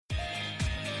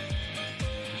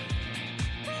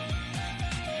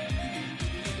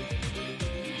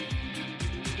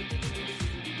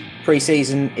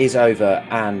Pre-season is over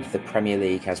and the Premier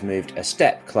League has moved a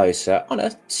step closer on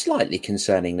a slightly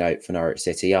concerning note for Norwich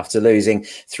City after losing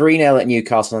 3-0 at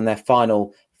Newcastle in their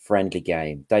final friendly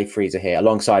game. Dave Freezer here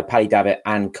alongside Paddy Davitt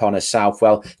and Connor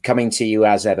Southwell, coming to you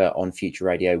as ever on Future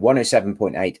Radio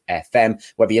 107.8 FM,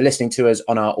 whether you're listening to us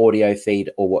on our audio feed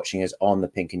or watching us on the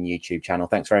PinkUn YouTube channel.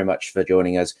 Thanks very much for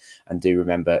joining us, and do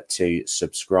remember to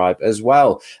subscribe as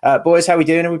well. Boys, how are we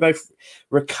doing? Are we both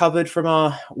recovered from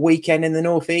our weekend in the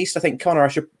northeast? I think, Connor,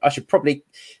 I should probably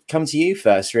come to you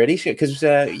first, really, because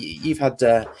you've had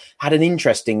an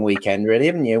interesting weekend, really,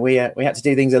 haven't you? We had to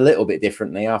do things a little bit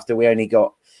differently after we only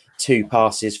got 2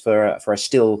 passes for a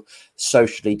still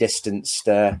socially distanced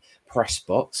press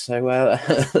box. So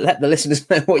let the listeners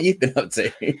know what you've been up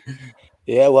to.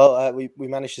 Yeah, well, we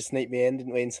managed to sneak me in,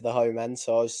 didn't we, into the home end?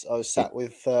 So I was sat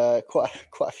with quite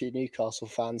a few Newcastle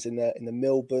fans in the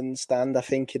Milburn stand, I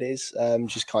think it is,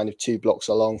 just kind of 2 blocks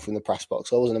along from the press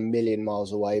box. I wasn't a million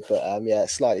miles away, but yeah,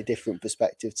 slightly different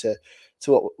perspective to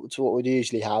what we'd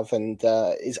usually have, and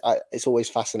it's always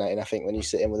fascinating, I think, when you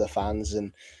sit in with the fans,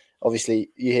 and obviously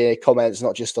you hear comments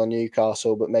not just on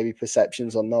Newcastle, but maybe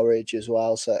perceptions on Norwich as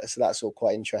well. So that's all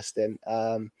quite interesting.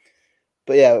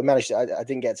 But yeah, we managed. I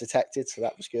didn't get detected, so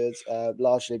that was good.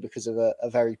 Largely because of a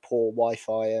very poor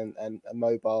Wi-Fi and a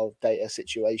mobile data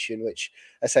situation, which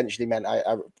essentially meant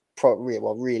I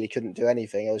really couldn't do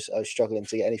anything. I was struggling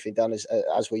to get anything done,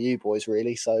 as were you boys,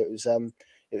 really. So it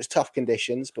was tough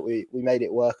conditions, but we made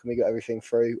it work and we got everything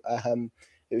through.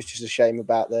 It was just a shame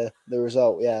about the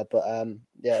result, yeah. But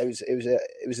yeah,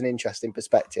 it was an interesting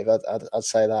perspective. I'd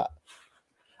say that.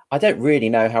 I don't really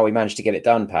know how we managed to get it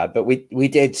done, Pad, but we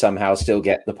did somehow still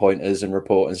get the pointers and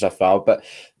report and stuff filed. But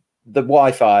the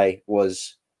Wi-Fi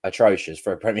was atrocious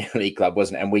for a Premier League club,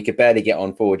 wasn't it? And we could barely get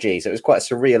on 4G. So it was quite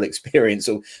a surreal experience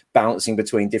of bouncing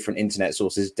between different internet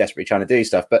sources, desperately trying to do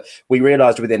stuff. But we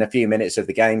realised within a few minutes of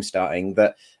the game starting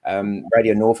that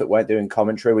Radio Norfolk weren't doing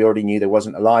commentary. We already knew there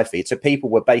wasn't a live feed. So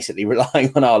people were basically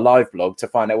relying on our live blog to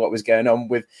find out what was going on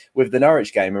with the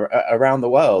Norwich game around the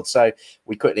world. So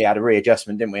we quickly had a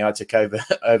readjustment, didn't we? I took over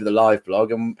the live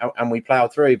blog and we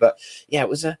ploughed through. But yeah, it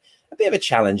was a bit of a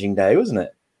challenging day, wasn't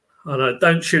it? I know,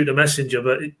 don't shoot the messenger,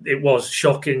 but it was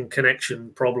shocking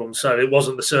connection problems. So it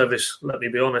wasn't the service, let me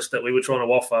be honest, that we were trying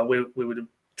to offer. We would have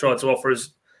tried to offer as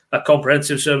a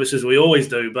comprehensive service as we always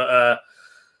do. But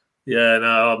yeah,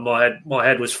 no, my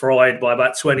head was fried by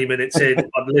about 20 minutes in.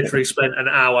 I'd literally spent an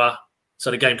hour.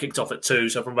 So the game kicked off at 2.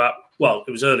 So from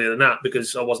it was earlier than that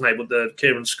because I wasn't able to.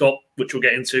 Kieran Scott, which we'll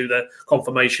get into, the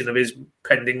confirmation of his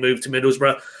pending move to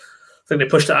Middlesbrough. I think they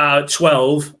pushed it out at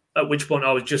 12. At which point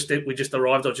we just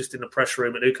arrived. I was just in the press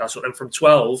room at Newcastle, and from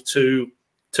 12 to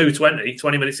 2:20,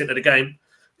 20 minutes into the game,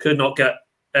 could not get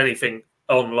anything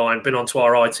online. Been onto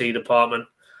our IT department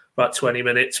about 20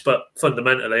 minutes, but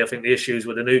fundamentally, I think the issues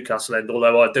with the Newcastle end.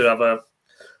 Although I do have a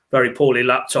very poorly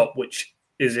laptop, which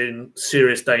is in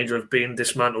serious danger of being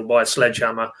dismantled by a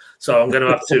sledgehammer. So I'm going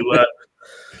to have to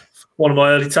one of my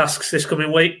early tasks this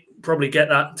coming week. Probably get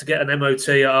an MOT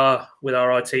with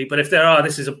our IT. But if there are,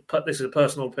 this is a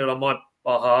personal appeal on my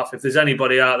behalf. If there's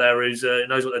anybody out there who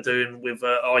knows what they're doing with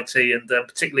IT and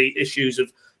particularly issues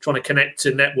of trying to connect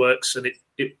to networks and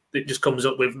it just comes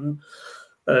up with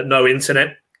no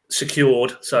internet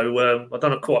secured. So I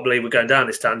don't quite believe we're going down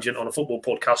this tangent on a football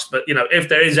podcast. But if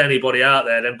there is anybody out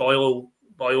there, then by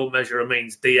all measure and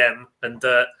means DM. And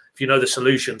if you know the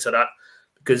solution to that,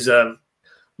 because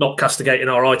not castigating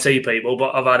our IT people,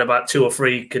 but I've had about 2 or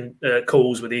 3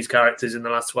 calls with these characters in the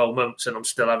last 12 months and I'm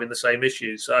still having the same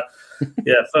issues. So,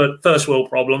 yeah, first world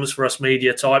problems for us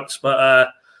media types. But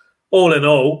all in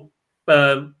all,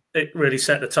 it really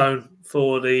set the tone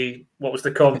for what was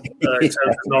to come in terms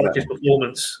of Norwich's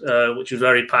performance, which was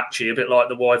very patchy, a bit like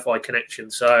the Wi-Fi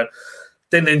connection. So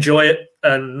didn't enjoy it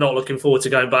and not looking forward to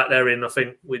going back there I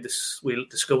think we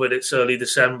discovered it's early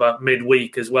December,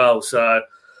 midweek as well. So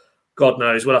God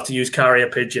knows, we'll have to use carrier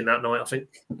pigeon that night, I think.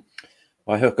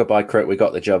 By hook or by crook, we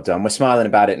got the job done. We're smiling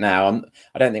about it now.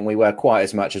 I don't think we were quite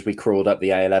as much as we crawled up the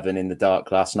A11 in the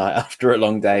dark last night after a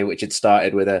long day, which had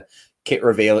started with a kit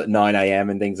reveal at 9 a.m.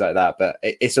 and things like that. But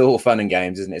it's all fun and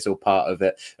games, isn't it? It's all part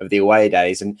of the away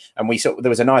days. And we saw there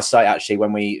was a nice sight actually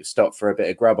when we stopped for a bit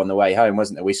of grub on the way home,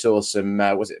 wasn't there? We saw some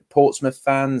was it Portsmouth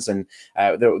fans and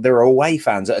there were away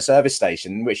fans at a service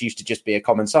station, which used to just be a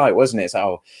common sight, wasn't it?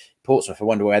 So Portsmouth, I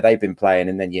wonder where they've been playing,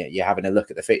 and then you're having a look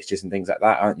at the fixtures and things like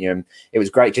that, aren't you? And it was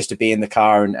great just to be in the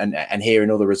car and hearing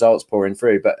all the results pouring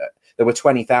through. But there were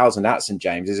 20,000 at St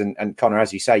James's, and Connor,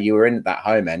 as you say, you were in that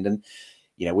home end, and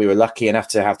we were lucky enough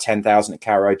to have 10,000 at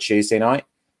Carrow Road Tuesday night.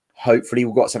 Hopefully,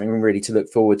 we've got something really to look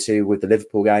forward to with the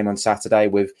Liverpool game on Saturday,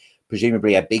 with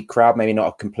presumably a big crowd, maybe not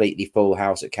a completely full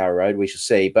house at Carrow Road. We shall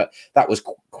see. But that was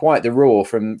quite the roar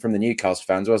from the Newcastle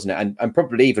fans, wasn't it? And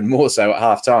probably even more so at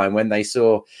half time when they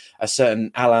saw a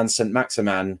certain Alain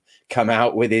Saint-Maximin come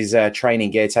out with his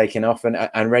training gear taken off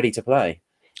and ready to play.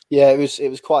 Yeah, it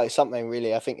was quite something,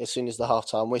 really. I think as soon as the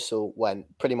halftime whistle went,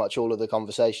 pretty much all of the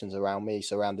conversations around me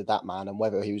surrounded that man and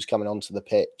whether he was coming onto the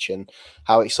pitch and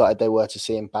how excited they were to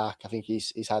see him back. I think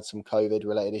he's had some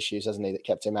COVID-related issues, hasn't he, that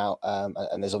kept him out.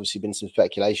 And there's obviously been some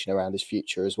speculation around his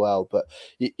future as well. But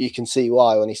you can see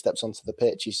why when he steps onto the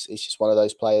pitch. He's just one of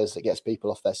those players that gets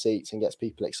people off their seats and gets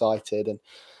people excited. And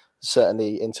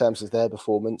certainly in terms of their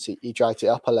performance, he dragged it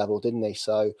up a level, didn't he?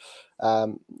 So,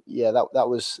 it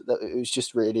was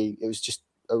just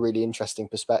a really interesting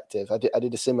perspective. I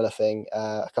did a similar thing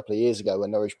a couple of years ago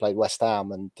when Norwich played West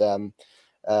Ham and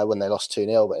when they lost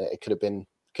 2-0, but it could have been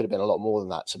a lot more than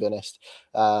that, to be honest,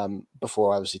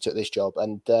 before I obviously took this job.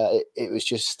 And it was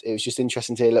just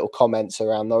interesting to hear little comments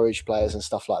around Norwich players and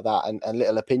stuff like that, and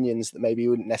little opinions that maybe you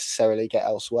wouldn't necessarily get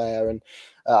elsewhere. And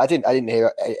I didn't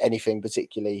hear anything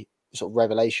particularly sort of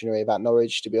revelationary about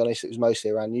Norwich, to be honest. It was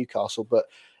mostly around Newcastle, but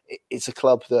it's a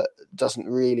club that doesn't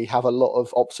really have a lot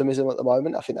of optimism at the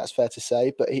moment. I think that's fair to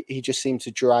say, but he just seemed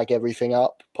to drag everything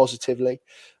up positively.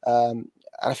 And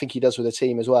I think he does with the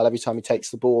team as well. Every time he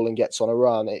takes the ball and gets on a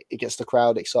run, it gets the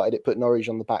crowd excited. It put Norwich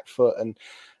on the back foot. And,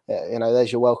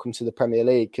 there's your welcome to the Premier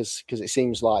League, because it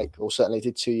seems like, or certainly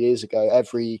did 2 years ago,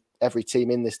 every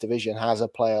team in this division has a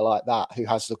player like that who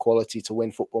has the quality to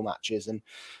win football matches.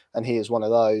 And he is one of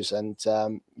those. And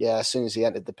as soon as he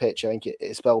entered the pitch, I think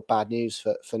it spelled bad news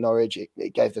for Norwich.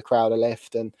 It gave the crowd a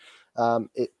lift, and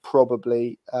it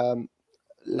probably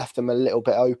left them a little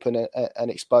bit open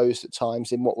and exposed at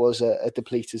times in what was a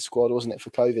depleted squad, wasn't it,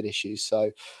 for COVID issues.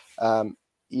 So,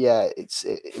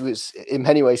 it was in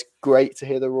many ways great to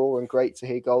hear the roar and great to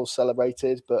hear goals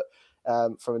celebrated, but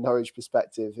from a Norwich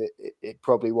perspective, it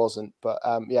probably wasn't. But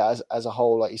as a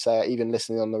whole, like you say, even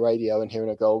listening on the radio and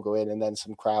hearing a goal go in and then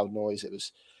some crowd noise, it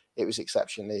was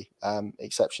exceptionally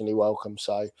welcome.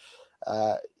 So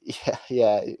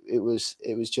it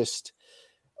was just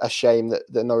a shame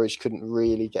that Norwich couldn't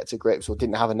really get to grips or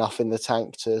didn't have enough in the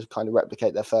tank to kind of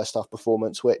replicate their first half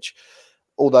performance, which,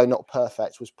 although not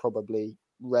perfect, was probably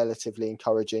relatively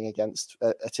encouraging against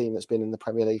a team that's been in the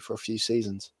Premier League for a few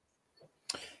seasons.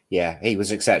 Yeah, he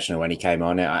was exceptional when he came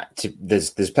on.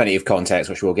 There's plenty of context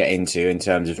which we'll get into in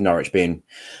terms of Norwich being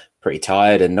pretty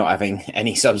tired and not having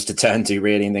any subs to turn to,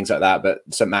 really, and things like that. But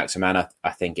Saint-Maximin, I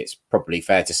think it's probably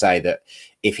fair to say that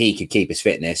if he could keep his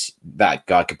fitness, that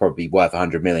guy could probably be worth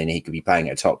 100 million. He could be playing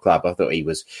at a top club. I thought he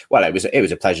was, well, it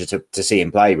was a pleasure to see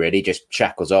him play, really. Just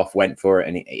shackles off, went for it,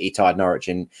 and he tied Norwich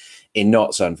in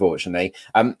knots, unfortunately.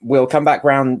 We'll come back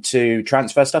round to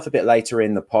transfer stuff a bit later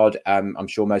in the pod. I'm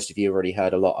sure most of you have already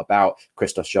heard a lot about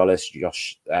Christos Jolis,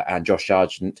 and Josh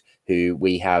Sargent, who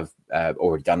we have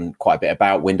already done quite a bit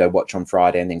about, window watch on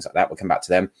Friday and things like that. We'll come back to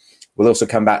them. We'll also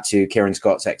come back to Kieran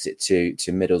Scott's exit to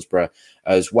Middlesbrough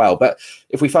as well. But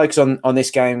if we focus on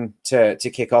this game to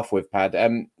kick off with, Pad,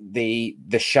 the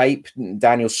shape,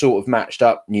 Daniel sort of matched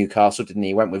up Newcastle, didn't he?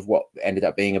 He went with what ended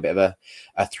up being a bit of a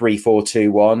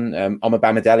 3-4-2-1. Omar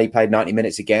Bamidele played 90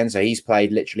 minutes again, so he's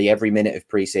played literally every minute of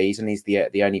pre-season. He's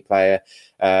the only player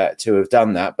to have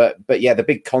done that. But yeah, the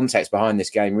big context behind this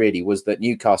game really was that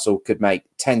Newcastle could make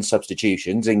 10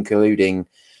 substitutions, including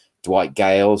Dwight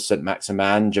Gale,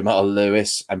 Saint-Maximin, Jamal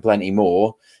Lewis, and plenty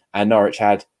more. And Norwich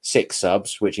had 6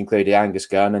 subs, which included Angus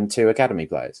Gunn and 2 academy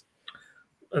players.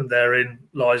 And therein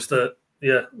lies what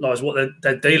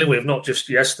they're dealing with, not just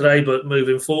yesterday, but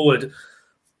moving forward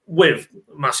with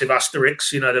massive asterisks.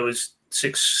 There was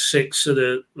six of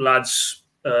the lads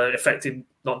affected,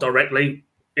 not directly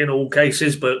in all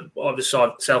cases, but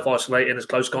obviously self-isolating as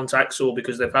close contacts or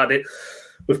because they've had it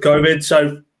with COVID.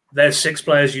 So there's 6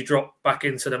 players you drop back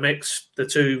into the mix. The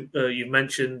 2 you've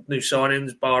mentioned, new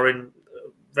signings, barring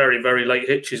very, very late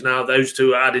hitches now, those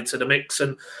 2 are added to the mix,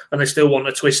 and they still want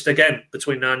a twist again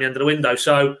between now and the end of the window.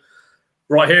 So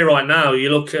right here, right now, you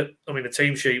look at, the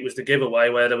team sheet was the giveaway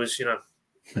where there was,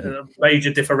 a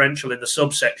major differential in the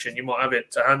subsection. You might have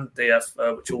it to hand,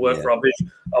 DF, which will work for our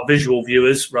visual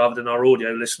viewers rather than our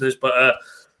audio listeners, but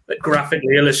it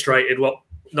graphically illustrated what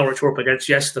Norwich were up against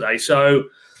yesterday. So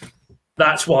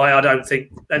that's why I don't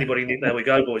think anybody need. There we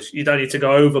go, boys. You don't need to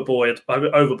go overboard.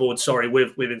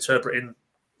 With interpreting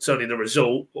certainly the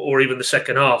result or even the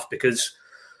second half, because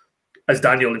as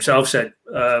Daniel himself said,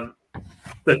 the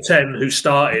 10 who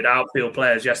started outfield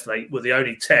players yesterday were the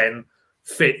only 10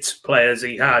 fit players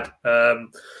he had.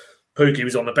 Pookie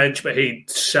was on the bench, but he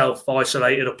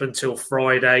self-isolated up until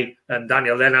Friday. And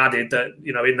Daniel then added that,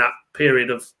 in that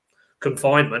period of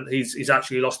confinement, he's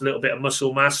actually lost a little bit of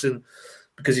muscle mass, and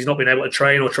because he's not been able to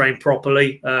train or train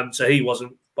properly, so he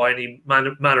wasn't by any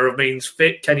manner of means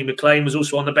fit. Kenny McLean was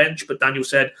also on the bench, but Daniel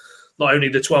said not only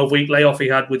the 12-week layoff he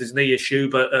had with his knee issue,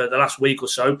 but the last week or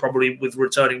so, probably with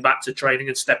returning back to training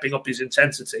and stepping up his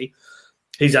intensity,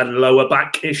 he's had lower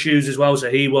back issues as well, so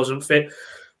he wasn't fit.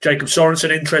 Jacob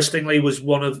Sorensen, interestingly, was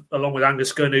one of, along with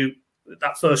Angus Gunn, who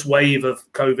that first wave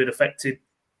of COVID affected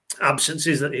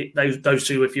absences, that those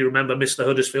two, if you remember, missed the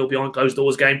Huddersfield behind closed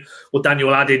doors game. Well,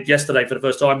 Daniel added yesterday for the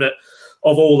first time that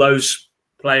of all those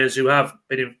players who have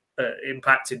been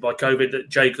impacted by COVID, that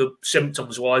Jacob,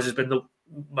 symptoms-wise, has been the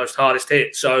most hardest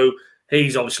hit. So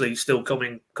he's obviously still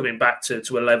coming back to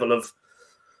a level of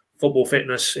football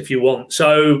fitness, if you want.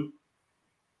 So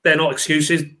they're not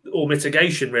excuses or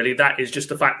mitigation, really. That is just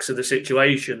the facts of the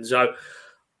situation. So,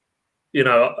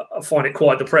 I find it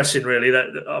quite depressing, really,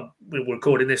 that we're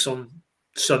recording this on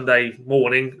Sunday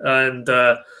morning, and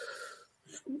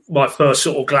my first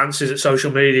sort of glances at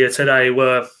social media today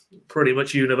were pretty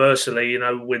much universally,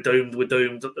 we're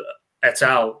doomed, et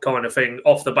al. Kind of thing,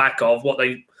 off the back of what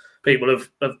people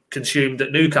have consumed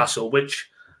at Newcastle, which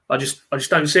I just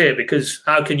don't see it, because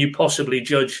how can you possibly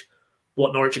judge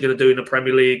what Norwich are going to do in the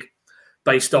Premier League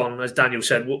based on, as Daniel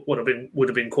said, would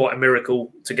have been quite a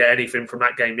miracle to get anything from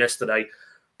that game yesterday,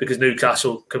 because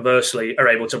Newcastle, conversely, are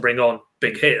able to bring on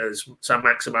big hitters, Sam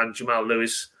Maximan, Jamal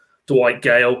Lewis, Dwight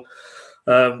Gale,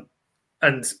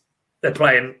 and they're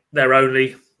playing their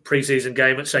only pre-season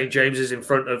game at St James's in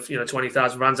front of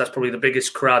 20,000 fans. That's probably the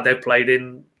biggest crowd they've played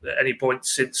in at any point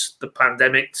since the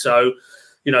pandemic. So,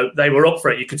 they were up for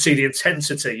it. You could see the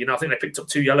intensity. I think they picked up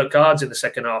 2 yellow cards in the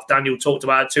second half. Daniel talked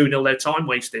about 2-0, their time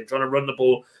wasting, trying to run the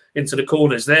ball into the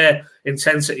corners. Their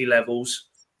intensity levels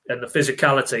and the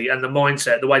physicality and the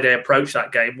mindset, the way they approached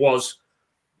that game was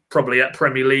probably at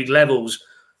Premier League levels.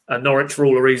 And Norwich, for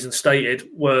all the reasons stated,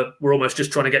 were almost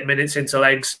just trying to get minutes into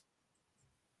legs,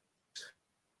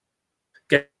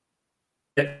 get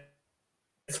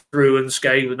through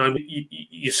unscathed.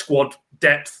 Your squad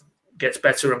depth gets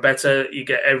better and better. You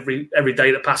get every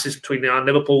day that passes between now and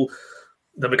Liverpool,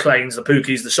 the McLeans, the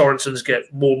Pookies, the Sorensens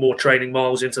get more and more training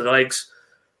miles into the legs.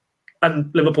 And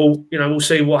Liverpool, we'll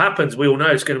see what happens. We all know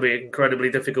it's going to be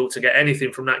incredibly difficult to get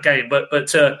anything from that game. But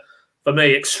for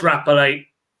me, extrapolate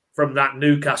from that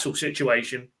Newcastle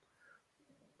situation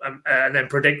and then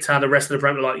predict how the rest of the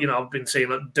Premier League, I've been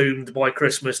seeing doomed by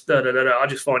Christmas, I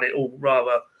just find it all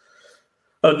rather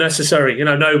unnecessary.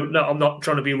 No, I'm not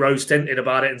trying to be rose-tinted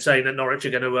about it and saying that Norwich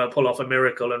are going to pull off a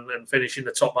miracle and finish in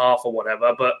the top half or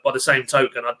whatever. But by the same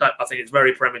token, I think it's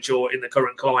very premature in the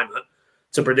current climate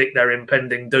to predict their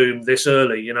impending doom this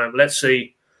early. Let's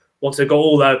see, once they've got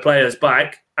all their players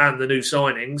back and the new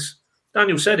signings.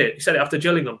 Daniel said it. He said it after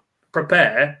Gillingham.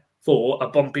 Prepare for a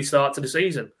bumpy start to the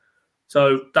season.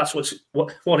 So that's what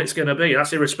it's going to be.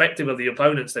 That's irrespective of the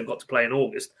opponents they've got to play in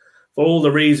August. For all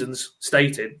the reasons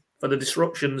stated, for the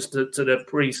disruptions to the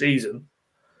pre-season,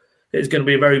 it's going to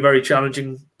be a very, very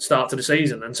challenging start to the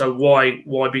season. And so why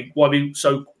be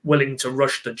so willing to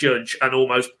rush to judge and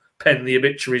almost pen the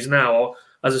obituaries now? Or,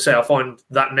 as I say, I find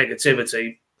that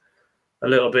negativity a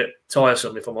little bit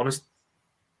tiresome, if I'm honest.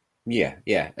 Yeah.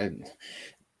 And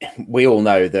we all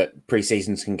know that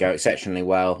pre-seasons can go exceptionally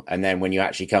well, and then when you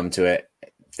actually come to it,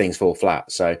 things fall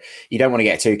flat. So you don't want to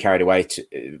get too carried away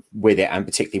with it, and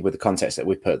particularly with the context that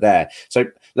we've put there. So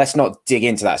let's not dig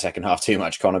into that second half too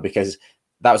much, Connor, because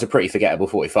that was a pretty forgettable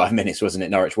 45 minutes, wasn't it?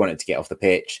 Norwich wanted to get off the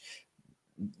pitch.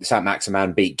 St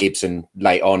Maximan beat Gibson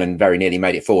late on and very nearly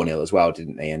made it 4-0 as well,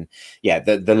 didn't they? And yeah,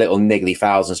 the little niggly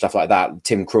fouls and stuff like that.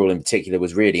 Tim Krul in particular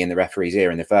was really in the referee's ear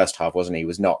in the first half, wasn't he? He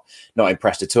was not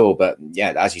impressed at all. But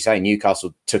yeah, as you say,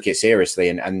 Newcastle took it seriously.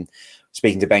 And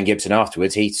speaking to Ben Gibson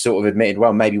afterwards, he sort of admitted,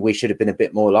 well, maybe we should have been a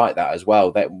bit more like that as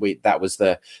well. That was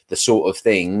the sort of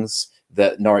things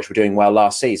that Norwich were doing well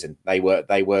last season. They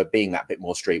were being that bit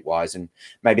more streetwise, and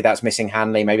maybe that's missing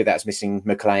Hanley, maybe that's missing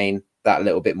McLean, that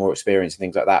little bit more experience and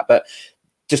things like that. But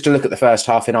just to look at the first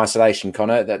half in isolation,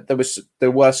 Connor, that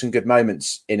there were some good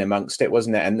moments in amongst it,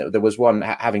 wasn't it? And there was one,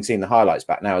 having seen the highlights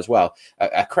back now as well,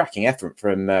 a cracking effort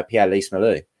from Pierre-Louis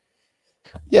Malou.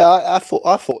 Yeah, I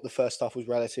thought the first half was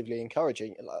relatively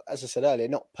encouraging. As I said earlier,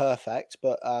 not perfect,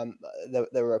 but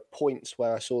there were points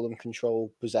where I saw them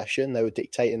control possession. They were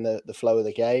dictating the flow of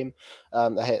the game.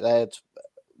 They had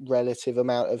relative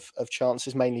amount of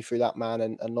chances, mainly through that man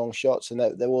and long shots, and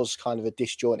there was kind of a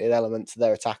disjointed element to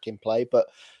their attacking play. But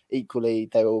equally,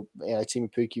 they were,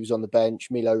 Timo Pukki was on the bench,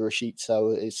 Milo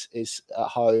Rashica is at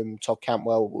home, Todd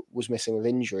Cantwell was missing with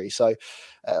injury, so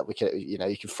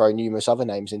you can throw numerous other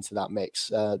names into that mix.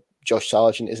 Josh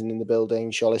Sargent isn't in the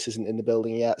building, Scholes isn't in the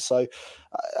building yet. So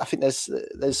I think there's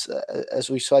as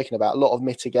we've spoken about, a lot of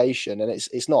mitigation, and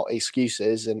it's not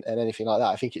excuses and anything like that.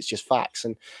 I think it's just facts.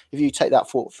 And if you take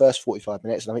that first 45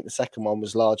 minutes, and I think the second one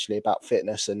was largely about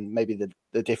fitness and maybe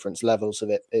the different levels of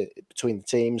it between the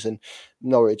teams, and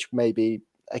Norwich maybe,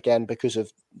 again, because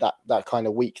of that kind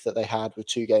of week that they had with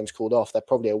 2 games called off, they're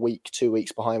probably a week, 2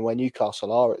 weeks behind where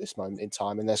Newcastle are at this moment in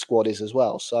time, and their squad is as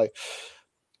well. So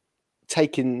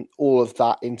taking all of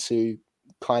that into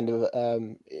kind of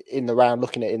in the round,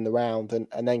 looking at it in the round,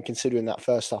 and then considering that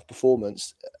first half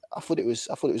performance, I thought it was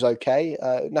okay.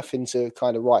 Nothing to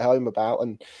kind of write home about.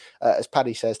 And as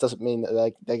Paddy says, doesn't mean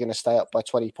that they're going to stay up by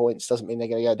 20 points. Doesn't mean they're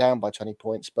going to go down by 20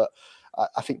 points. But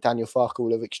I think Daniel Farke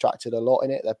will have extracted a lot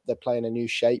in it. They're playing a new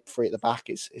shape, 3 at the back.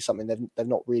 It's something they've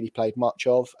not really played much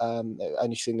of. They've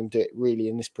only seen them do it really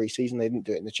in this pre-season. They didn't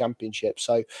do it in the Championship.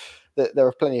 So there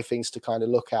are plenty of things to kind of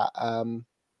look at.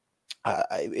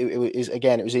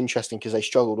 It was interesting because they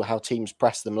struggled with how teams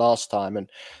pressed them last time, and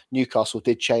Newcastle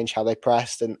did change how they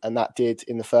pressed, and that did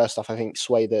in the first half, I think,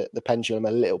 sway the pendulum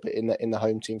a little bit in the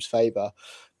home team's favour,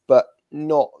 but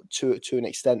not to an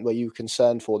extent where you were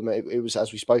concerned for them. It was,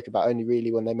 as we spoke about, only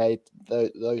really when they made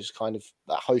those kind of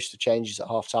that host of changes at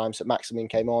half time. So Maximin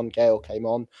came on, Gale came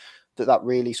on, that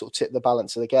really sort of tipped the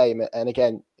balance of the game. And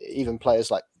again, even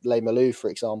players like Leigh-Malou, for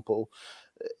example,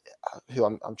 who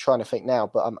I'm trying to think now,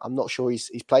 but I'm not sure he's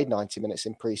played 90 minutes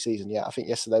in pre-season yet. I think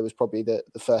yesterday was probably the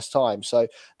first time. So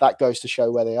that goes to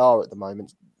show where they are at the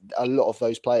moment. A lot of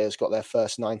those players got their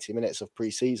first 90 minutes of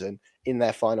pre-season in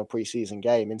their final pre-season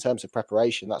game. In terms of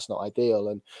preparation, that's not ideal.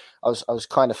 And I was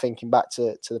kind of thinking back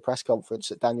to the press conference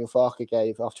that Daniel Farke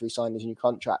gave after he signed his new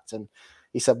contract, and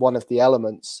he said one of the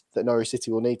elements that Norwich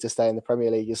City will need to stay in the Premier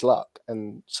League is luck.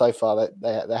 And so far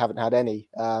they haven't had any.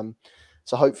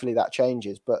 So hopefully that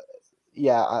changes. But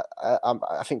yeah,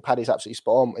 I think Paddy's absolutely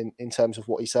spot on in terms of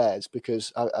what he says,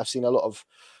 because I've seen a lot of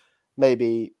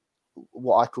maybe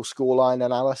what I call scoreline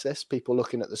analysis, people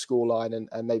looking at the scoreline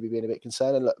and maybe being a bit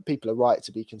concerned. And look, people are right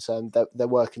to be concerned. There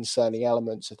were concerning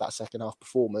elements of that second half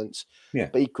performance. Yeah.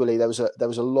 But equally, there was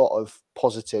a lot of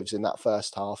positives in that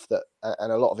first half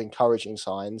and a lot of encouraging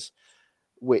signs,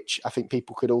 which I think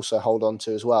people could also hold on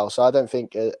to as well. So I don't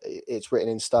think it's written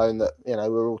in stone that,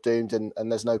 we're all doomed and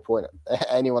there's no point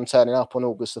anyone turning up on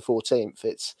August the 14th.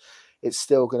 It's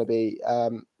still going to be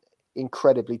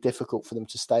incredibly difficult for them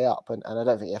to stay up, and I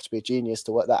don't think you have to be a genius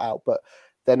to work that out. But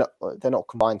they're not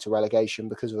combined to relegation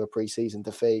because of a pre-season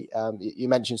defeat. You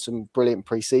mentioned some brilliant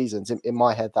pre-seasons. In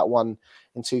my head, that one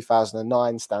in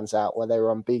 2009 stands out, where they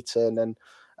were unbeaten, and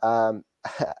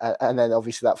then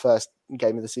obviously that first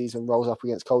game of the season rolls up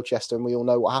against Colchester, and we all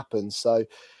know what happens. So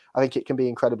I think it can be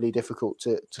incredibly difficult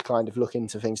to kind of look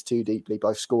into things too deeply,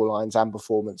 both scorelines and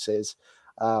performances.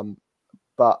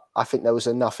 But I think there was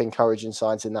enough encouraging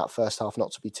signs in that first half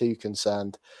not to be too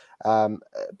concerned,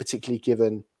 particularly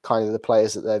given kind of the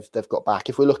players that they've got back.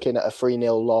 If we're looking at a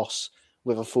 3-0 loss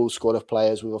with a full squad of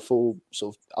players, with a full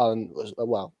sort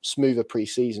of smoother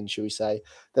pre-season, should we say,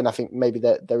 then I think maybe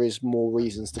there is more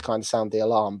reasons to kind of sound the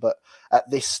alarm. But at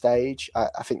this stage,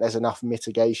 I think there's enough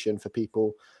mitigation for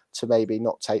people to maybe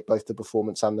not take both the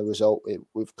performance and the result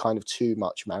with kind of too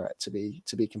much merit, to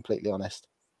be completely honest.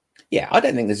 Yeah, I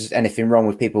don't think there's anything wrong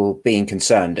with people being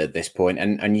concerned at this point,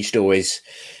 and you should always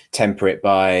temper it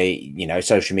by,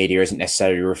 social media isn't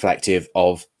necessarily reflective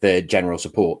of the general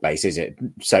support base, is it?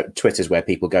 So Twitter's where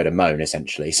people go to moan,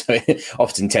 essentially. So it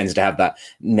often tends to have that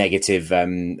negative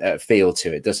feel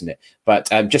to it, doesn't it? But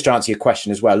just to answer your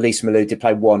question as well, Leigh-Malou did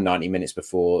play 90 minutes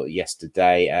before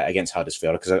yesterday against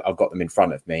Huddersfield, because I've got them in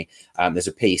front of me. There's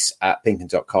a piece at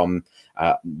PinkUn.com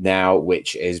now,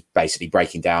 which is basically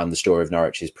breaking down the story of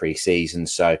Norwich's pre-season.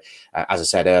 So as I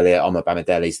said earlier, Omar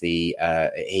Bamidele's he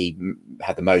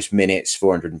had the most minutes,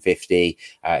 450.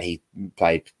 He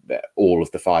played all of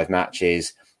the 5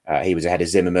 matches. He was ahead of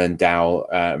Zimmerman, Dow,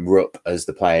 Rupp as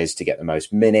the players to get the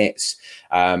most minutes.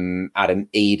 Adam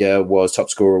Eder was top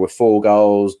scorer with 4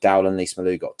 goals. Dowell and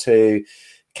Leigh-Malou got 2.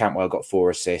 Cantwell got 4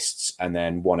 assists, and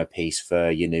then 1 apiece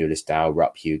for Yanulis, Dow,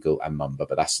 Rupp, Hugel, and Mumba.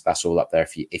 But that's all up there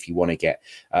if you want to get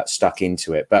stuck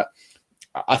into it. But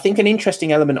I think an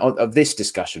interesting element of this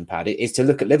discussion, Pad, is to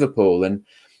look at Liverpool and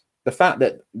the fact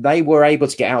that they were able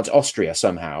to get out to Austria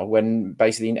somehow when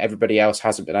basically everybody else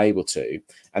hasn't been able to.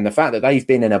 And the fact that they've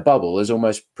been in a bubble has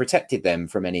almost protected them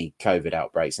from any COVID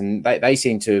outbreaks. And they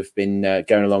seem to have been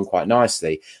going along quite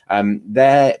nicely.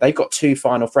 They've got 2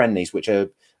 final friendlies, which are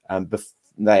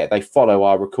they follow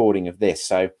our recording of this.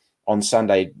 So on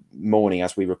Sunday morning,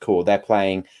 as we record, they're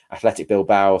playing Athletic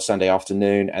Bilbao Sunday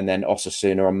afternoon and then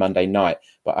Osasuna on Monday night.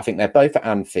 But I think they're both at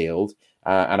Anfield.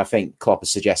 And I think Klopp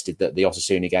has suggested that the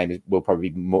Osasuna game will probably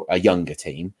be a younger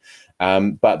team.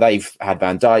 But they've had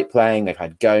Van Dijk playing. They've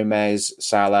had Gomez,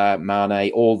 Salah,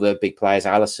 Mane, all the big players.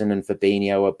 Alisson and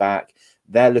Fabinho are back.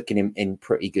 They're looking in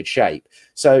pretty good shape.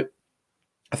 So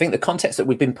I think the context that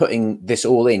we've been putting this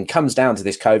all in comes down to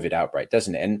this COVID outbreak,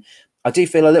 doesn't it? And I do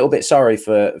feel a little bit sorry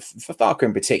for Farke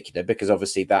in particular, because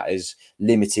obviously that has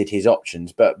limited his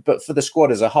options, but for the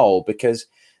squad as a whole, because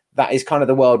that is kind of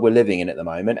the world we're living in at the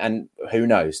moment. And who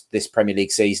knows, this Premier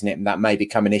League season, that may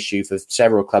become an issue for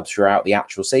several clubs throughout the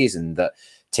actual season, that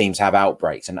teams have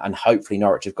outbreaks, and hopefully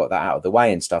Norwich have got that out of the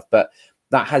way and stuff. But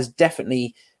that has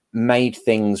definitely made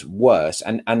things worse,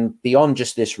 and beyond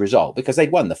just this result, because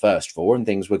they'd won the first four and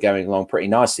things were going along pretty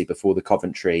nicely before the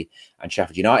Coventry and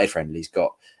Sheffield United friendlies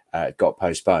got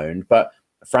postponed. But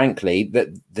frankly,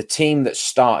 the team that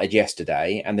started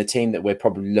yesterday and the team that we're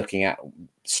probably looking at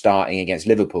starting against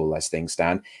Liverpool as things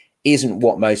stand isn't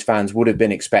what most fans would have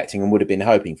been expecting and would have been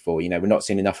hoping for. We're not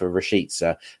seeing enough of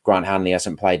Rashica. Grant Hanley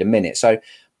hasn't played a minute. So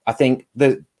I think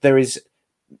that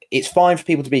it's fine for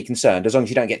people to be concerned as long as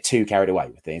you don't get too carried away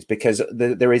with things, because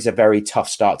there is a very tough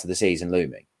start to the season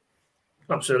looming.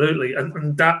 Absolutely.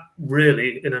 And that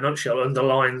really, in a nutshell,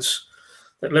 underlines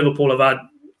that Liverpool have had,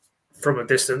 from a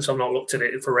distance, I've not looked at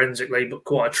it forensically, but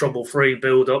quite a trouble-free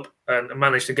build-up, and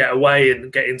managed to get away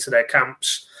and get into their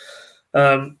camps.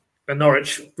 And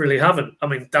Norwich really haven't. I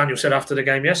mean, Daniel said after the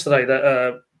game yesterday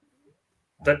that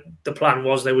the plan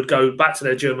was they would go back to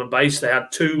their German base. They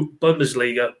had 2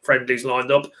 Bundesliga friendlies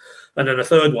lined up, and then a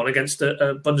third one against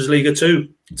a Bundesliga 2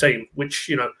 team, which,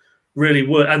 really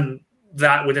were, and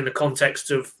that within the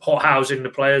context of hot housing the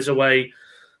players away,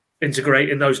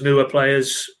 integrating those newer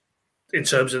players in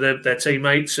terms of their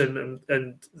teammates and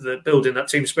the building that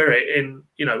team spirit in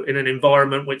an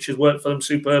environment which has worked for them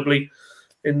superbly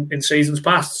in seasons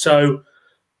past. So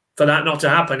for that not to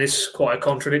happen is quite a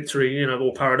contradictory,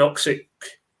 or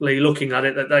paradoxically looking at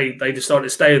it, that they decided to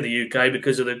stay in the UK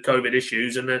because of the COVID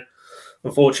issues, and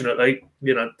unfortunately,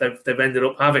 they've ended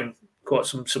up having quite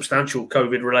some substantial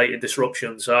COVID related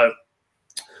disruption. So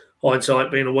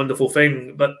hindsight being a wonderful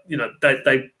thing, but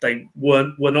they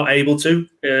were not able to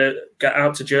get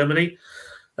out to Germany.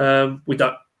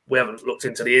 We haven't looked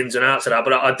into the ins and outs of that,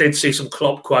 but I did see some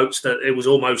Klopp quotes that it was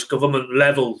almost government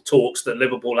level talks that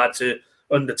Liverpool had to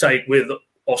undertake with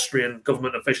Austrian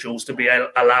government officials to be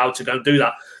allowed to go and do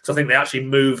that. So I think they actually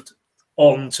moved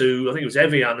on to, I think it was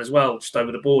Evian as well, just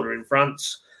over the border in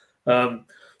France.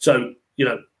 So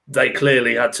they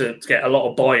clearly had to get a lot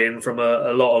of buy-in from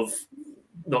a lot of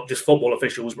not just football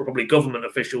officials, but probably government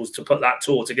officials to put that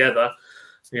tour together.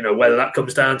 Whether that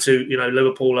comes down to,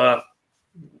 Liverpool are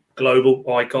global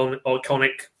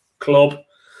iconic club,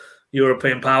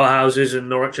 European powerhouses, and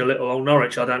Norwich a little old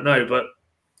Norwich, I don't know. But,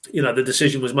 the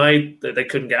decision was made that they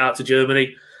couldn't get out to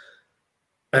Germany.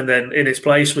 And then in its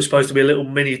place was supposed to be a little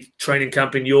mini training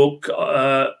camp in York,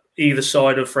 either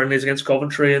side of friendlies against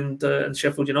Coventry and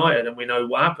Sheffield United. And we know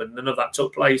what happened. None of that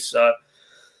took place.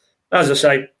 As I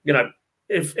say,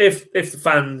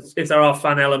 if there are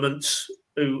fan elements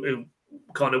who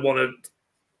kind of want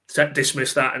to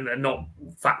dismiss that and not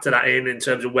factor that in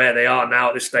terms of where they are now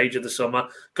at this stage of the summer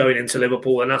going into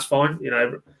Liverpool, and that's fine.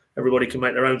 Everybody can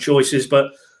make their own choices,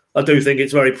 but I do think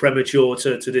it's very premature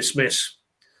to dismiss,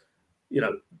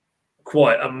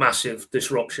 quite a massive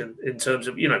disruption in terms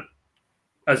of,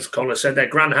 as Connor said there,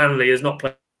 Grant Hanley has not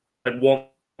played 1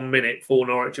 minute for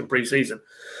Norwich in pre-season.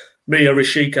 Mia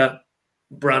Rashica,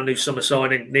 brand new summer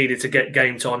signing, needed to get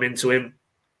game time into him.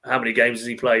 How many games has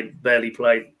he played? Barely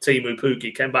played. Timu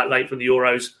Pukki came back late from the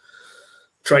Euros,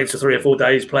 trains for 3 or 4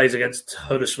 days, plays against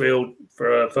Huddersfield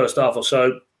for a first half or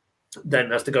so,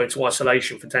 then has to go into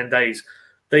isolation for 10 days.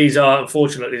 These are,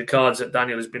 unfortunately, the cards that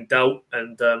Daniel has been dealt,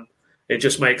 and it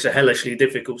just makes a hellishly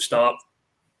difficult start.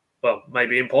 Well,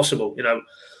 maybe impossible.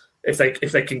 If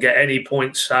they can get any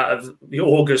points out of the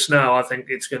August now, I think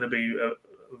it's going to be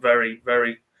very,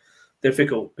 very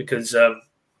difficult, because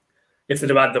if they'd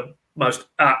have had the most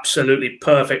absolutely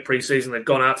perfect pre-season, they'd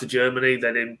gone out to Germany,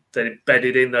 they'd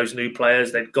embedded in those new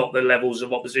players, they'd got the levels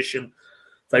of opposition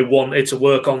they wanted to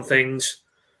work on things,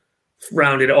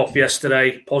 rounded it off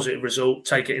yesterday, positive result,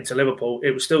 take it into Liverpool,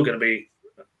 it was still going to be,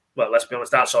 well, let's be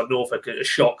honest, outside Norfolk, a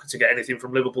shock to get anything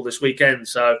from Liverpool this weekend.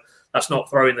 So that's not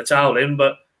throwing the towel in,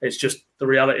 but it's just the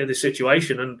reality of the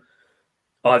situation. And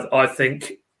I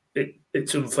think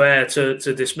it's unfair to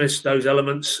dismiss those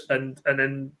elements and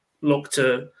then look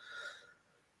to,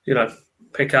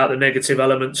 pick out the negative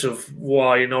elements of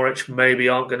why Norwich maybe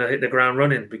aren't going to hit the ground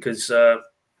running, because,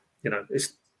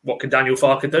 it's what can Daniel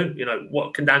Farke do?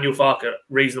 What can Daniel Farke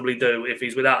reasonably do if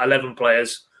he's without 11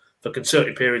 players for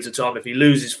concerted periods of time. If he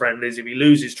loses friendlies, if he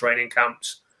loses training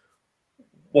camps,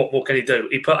 what more can he do?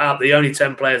 He put out the only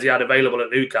 10 players he had available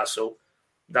at Newcastle.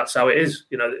 That's how it is.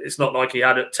 It's not like he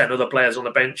had 10 other players on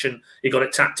the bench and he got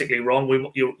it tactically wrong.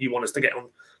 You want us to get on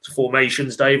to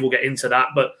formations, Dave. We'll get into that.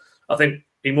 But I think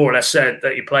he more or less said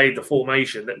that he played the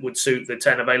formation that would suit the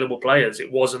 10 available players.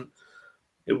 It wasn't.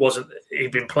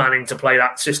 He'd been planning to play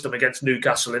that system against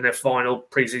Newcastle in their final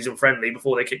pre-season friendly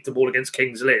before they kicked the ball against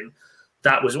Kings Lynn.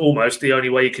 That was almost the only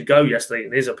way he could go yesterday,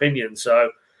 in his opinion.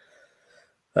 So,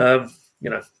 no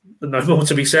more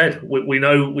to be said. We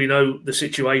know the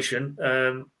situation,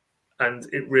 and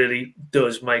it really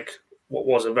does make what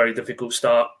was a very difficult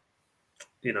start,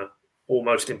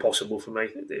 almost impossible for me.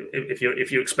 If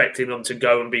you're expecting them to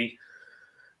go and be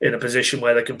in a position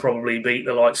where they can probably beat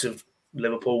the likes of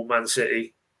Liverpool, Man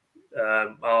City,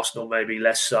 Arsenal maybe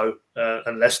less so,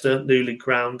 and Leicester, newly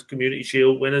crowned Community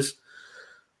Shield winners.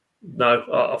 No,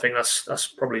 I think that's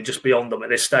probably just beyond them at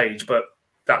this stage. But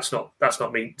that's not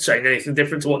me saying anything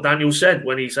different to what Daniel said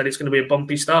when he said it's going to be a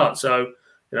bumpy start. So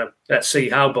let's see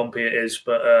how bumpy it is.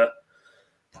 But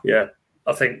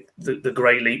I think the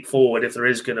great leap forward, if there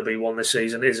is going to be one this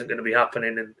season, isn't going to be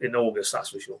happening in August. That's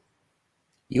for sure.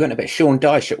 You went a bit Sean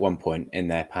Dyche at one point in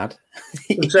there, Pad.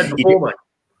 You said before, mate.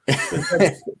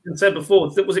 You said before.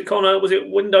 Was it Connor? Was it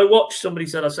Window Watch? Somebody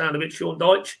said I sound a bit Sean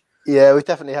Dyche. Yeah, we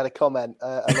definitely had a comment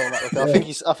along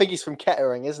that. I think he's from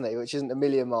Kettering, isn't he? Which isn't a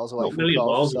million miles away. Not a million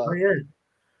miles. So.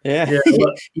 Yeah.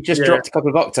 You just dropped a couple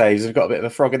of octaves and got a bit of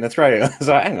a frog in the throat. I was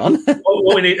like, hang on.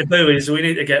 What we need to do is we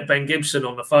need to get Ben Gibson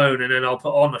on the phone, and then I'll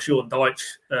put on a Sean Dyche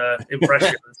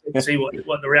impression and see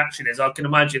what the reaction is. I can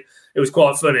imagine it was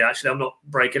quite funny, actually. I'm not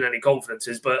breaking any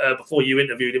confidences, but before you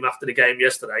interviewed him after the game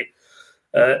yesterday,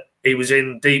 he was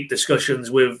in deep discussions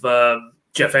with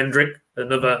Jeff Hendrick,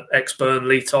 another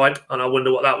ex-Burnley type, and I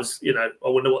wonder what that was. I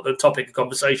wonder what the topic of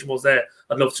conversation was there.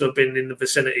 I'd love to have been in the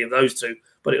vicinity of those two,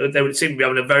 but they would seem to be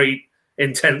having a very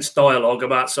intense dialogue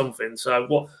about something. So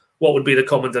what would be the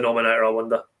common denominator, I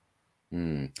wonder?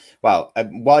 Well,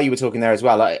 while you were talking there as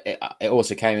well, it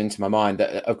also came into my mind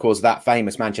that, of course, that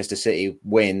famous Manchester City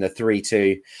win, the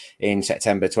 3-2 in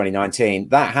September 2019,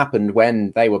 that happened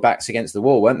when they were backs against the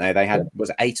wall, weren't they? They had,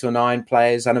 was it 8 or 9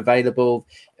 players unavailable,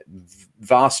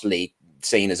 vastly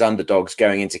seen as underdogs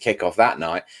going into kickoff that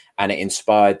night, and it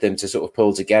inspired them to sort of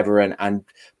pull together and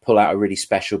pull out a really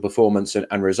special performance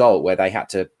and result where they had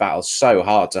to battle so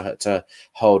hard to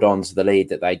hold on to the lead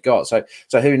that they'd got. So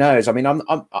who knows? I mean, I'm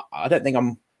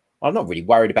not really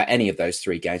worried about any of those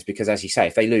 3 games because, as you say,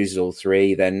 if they lose all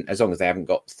 3, then as long as they haven't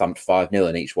got thumped 5-0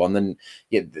 in each one, then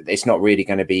it's not really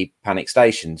going to be panic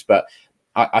stations. But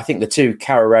I think the 2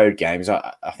 Carrow Road games,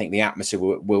 I think the atmosphere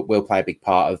will play a big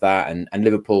part of that, and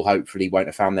Liverpool hopefully won't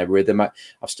have found their rhythm. I'm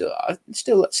still a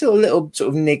little sort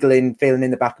of niggling feeling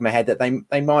in the back of my head that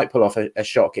they might pull off a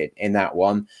shock in that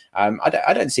one.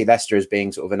 I don't see Leicester as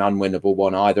being sort of an unwinnable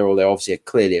one either, although obviously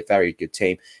clearly a very good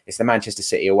team. It's the Manchester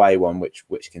City away one which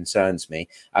concerns me.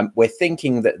 We're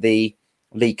thinking that the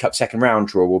League Cup second round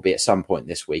draw will be at some point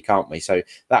this week, aren't we? So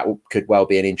that could well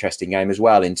be an interesting game as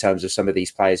well in terms of some of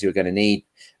these players who are going to need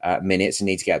minutes and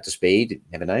need to get up to speed. You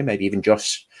never know, maybe even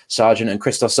Josh Sargent and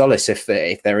Christos Solis, if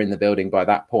they're in the building by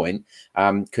that point,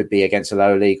 could be against a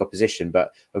lower league opposition.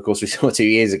 But of course, we saw 2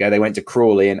 years ago, they went to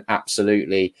Crawley and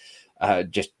absolutely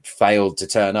just failed to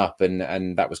turn up.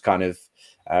 And that was kind of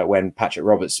when Patrick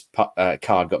Roberts'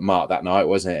 card got marked that night,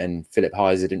 wasn't it? And Philip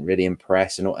Heiser didn't really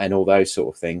impress and all those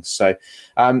sort of things. So,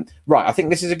 right, I think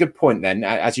this is a good point then,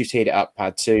 as you teed it up,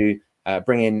 Pad, to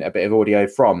bring in a bit of audio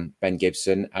from Ben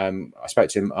Gibson. I spoke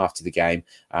to him after the game,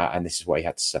 and this is what he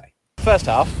had to say. First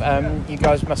half, you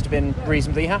guys must have been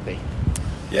reasonably happy.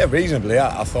 Yeah, reasonably.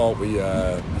 I thought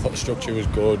I thought the structure was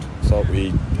good. I thought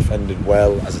we defended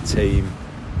well as a team.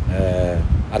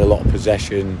 Had a lot of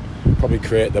possession. Probably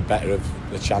created the better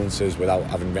of the chances without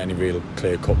having any real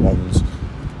clear-cut ones.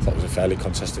 I thought it was a fairly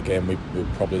contested game. We were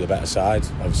probably the better side.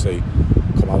 Obviously,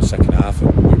 come out second half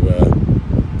and we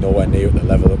were nowhere near at the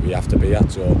level that we have to be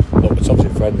at. So, look, it's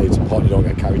obviously friendly. It's important you don't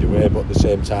get carried away, but at the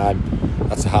same time,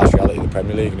 that's the harsh reality of the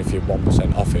Premier League. And if you're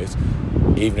 1% off it,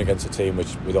 even against a team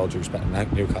which, with all due respect,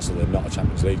 Newcastle, they're not a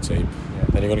Champions League team,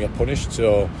 then you're going to get punished.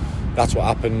 So that's what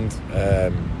happened.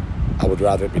 I would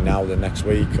rather it be now than next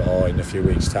week or in a few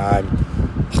weeks' time.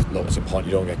 Look, it's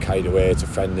important you don't get carried away. It's a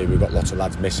friendly. We've got lots of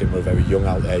lads missing. We're very young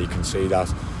out there. You can see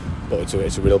that. But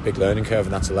it's a real big learning curve,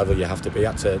 and that's the level you have to be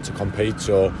at to compete.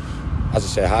 So, as I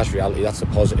say, harsh reality, that's the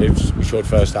positives. We showed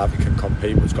first half we can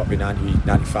compete, but it's got to be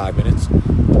 95 minutes.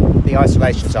 The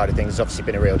isolation side of things has obviously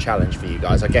been a real challenge for you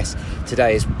guys. I guess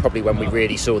today is probably when we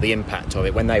really saw the impact of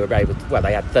it, when they were able to,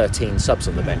 they had 13 subs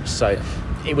on the bench. So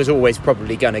it was always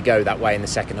probably going to go that way in the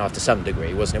second half to some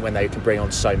degree, wasn't it, when they can bring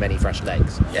on so many fresh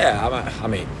legs? Yeah, I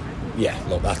mean, yeah,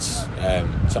 look, that's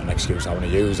it's not an excuse I want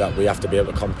to use. That we have to be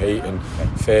able to compete, and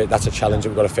that's a challenge that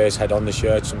we've got to face head on this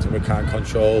year. It's something we can't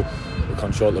control. We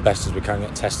control it the best as we can,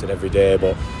 get tested every day,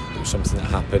 but it was something that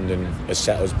happened and has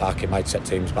set us back. It might set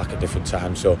teams back at different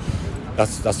times, so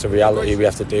that's the reality. We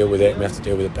have to deal with it, and we have to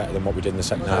deal with it better than what we did in the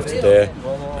second half today.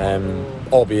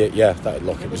 Albeit, yeah,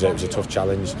 it was a tough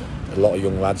challenge. A lot of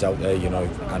young lads out there,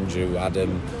 Andrew,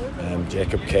 Adam,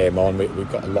 Jacob came on.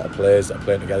 We've got a lot of players that are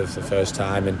playing together for the first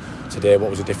time, and today what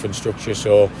was a different structure.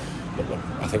 So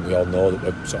I think we all know that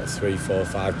we're sort of 3, 4,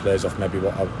 5 players off maybe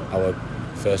what our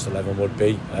first 11 would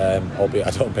be. Albeit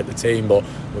I don't pick the team, but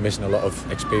we're missing a lot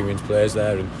of experienced players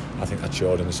there, and I think that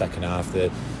showed in the second half.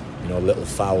 Little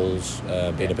fouls,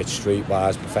 being a bit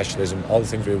streetwise, professionalism, all the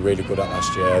things we were really good at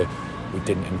last year, we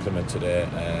didn't implement today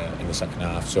in the second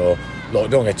half. So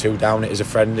look, don't get too down. It is a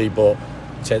friendly, but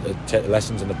take the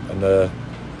lessons and the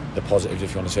positives,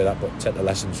 if you want to say that, but take the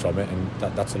lessons from it, and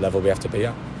that's the level we have to be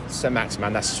at. So Max,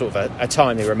 man, that's sort of a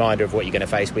timely reminder of what you're going to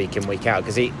face week in, week out,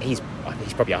 because he's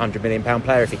probably £100 million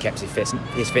player if he kept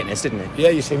his fitness, didn't he? Yeah,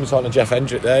 you see him talking to Jeff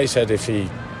Hendrick there. He said if he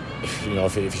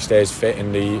stays fit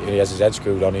and he has his head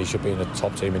screwed on, he should be in the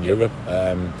top team in Europe.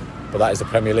 But that is the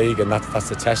Premier League, and that's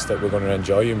the test that we're going to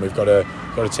enjoy, and we've got to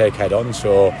take head on.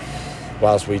 So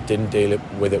whilst we didn't deal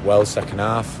with it well second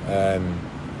half,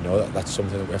 that's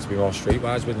something that we have to be more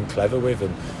streetwise with and clever with,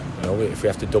 and if we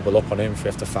have to double up on him, if we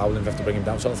have to foul him, if we have to bring him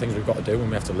down, sort of things we've got to do, and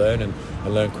we have to learn and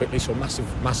learn quickly. So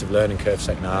massive learning curve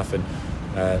second half, and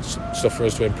stuff for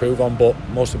us to improve on. But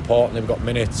most importantly, we've got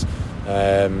minutes.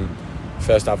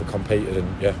 First half we competed, and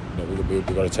we've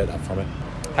got to take that from it.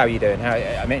 How are you doing?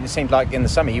 It seemed like in the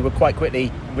summer you were quite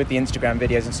quickly, with the Instagram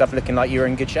videos and stuff, looking like you were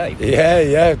in good shape.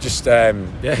 Yeah, just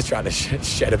trying to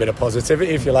shed a bit of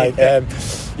positivity, if you like.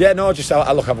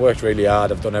 I've worked really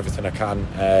hard. I've done everything I can.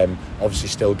 Obviously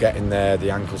still getting there. The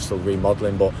ankle's still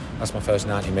remodelling, but that's my first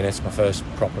 90 minutes. My first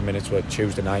proper minutes were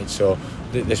Tuesday night, so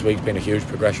this week's been a huge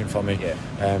progression for me. Yeah.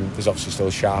 There's obviously still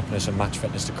sharpness and match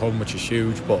fitness to come, which is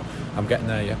huge, but I'm getting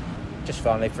there, yeah. Just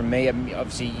finally from me,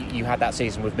 obviously you had that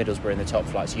season with Middlesbrough in the top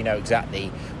flight, so you know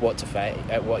exactly what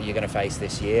you're going to face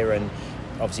this year, and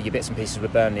obviously your bits and pieces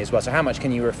with Burnley as well. So how much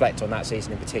can you reflect on that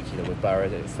season in particular with Borough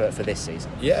for this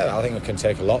season? Yeah, I think I can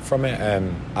take a lot from it,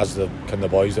 as can the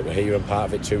boys that were here and part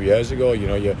of it 2 years ago.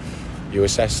 You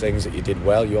assess things that you did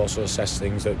well, you also assess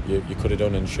things that you could have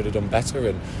done and should have done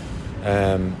better,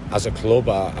 and as a club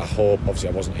I hope, obviously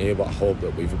I wasn't here, but I hope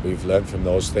that we've learned from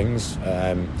those things.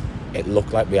 It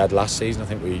looked like we had last season. I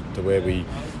think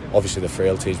obviously the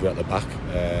frailties were at the back,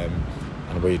 and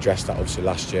we addressed that obviously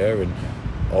last year, and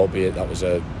albeit that was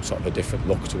a sort of a different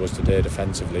look to us today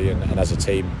defensively, and as a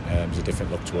team it was a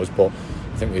different look to us, but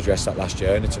I think we addressed that last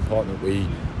year, and it's important that we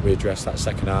address that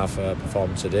second half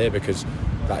performance today, because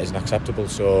that isn't acceptable.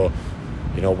 So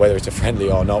whether it's a friendly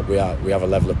or not, we have a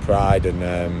level of pride, and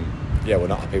we're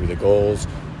not happy with the goals.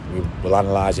 We'll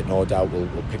analyse it, no doubt. We'll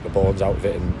pick the bones out of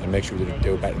it and make sure we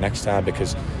do it better next time,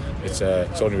 because it's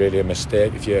only really a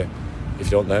mistake if you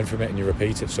don't learn from it and you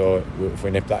repeat it. So if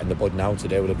we nip that in the bud now,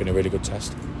 today would have been a really good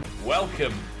test.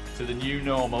 Welcome to the new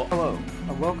normal. Hello,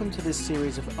 and welcome to this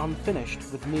series of Unfinished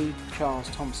with me, Charles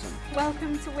Thompson.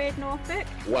 Welcome to Weird Norfolk.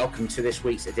 Welcome to this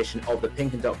week's edition of the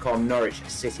PinkUn Norwich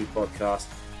City Podcast.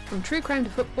 From true crime to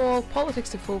football, politics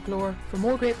to folklore, for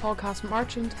more great podcasts from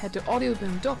Archant, head to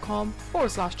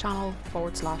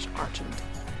audioboom.com/channel/Archant.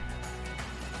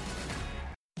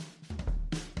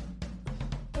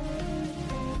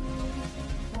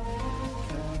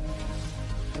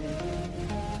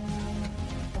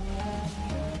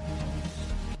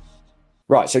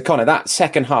 Right, so Connor, that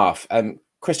second half,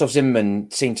 Christoph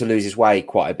Zimmermann seemed to lose his way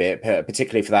quite a bit,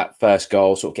 particularly for that first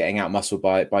goal, sort of getting out-muscled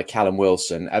by Callum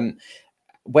Wilson.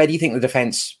 Where do you think the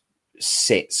defence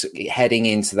sits heading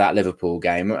into that Liverpool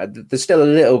game? There's still a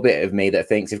little bit of me that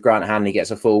thinks if Grant Hanley gets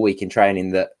a full week in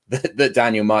training that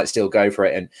Daniel might still go for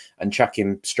it and chuck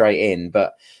him straight in.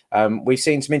 But we've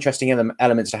seen some interesting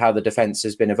elements to how the defence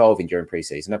has been evolving during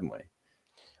pre-season, haven't we?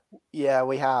 Yeah,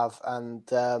 we have. And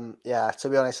to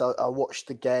be honest, I watched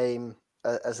the game,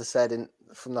 as I said,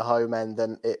 from the home end,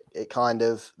 and it kind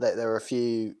of, there were a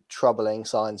few troubling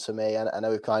signs for me. And I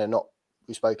know we've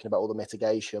spoken about all the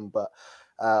mitigation, but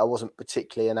I wasn't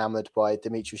particularly enamoured by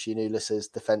Dimitris Giannoulis's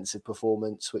defensive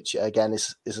performance, which again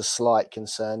is a slight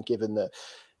concern given that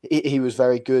he was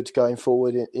very good going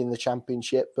forward in the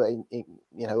Championship. But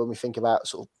when we think about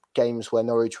sort of games where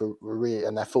Norwich were really,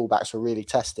 and their fullbacks were really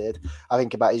tested, I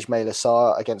think about Ismail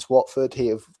Assar against Watford. He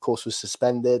of course was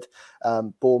suspended.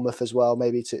 Bournemouth as well,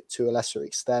 maybe to a lesser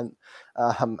extent.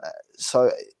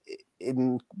 So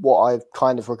in what I've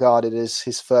kind of regarded as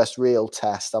his first real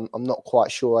test, I'm not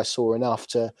quite sure I saw enough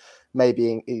to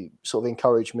maybe sort of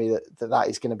encourage me that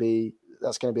is going to be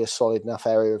a solid enough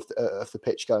area of the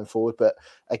pitch going forward. But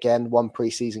again, one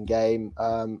pre-season game,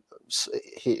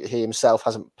 he himself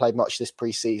hasn't played much this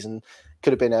pre-season.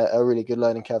 Could have been a really good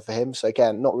learning curve for him. So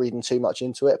again, not reading too much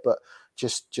into it, but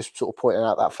just sort of pointing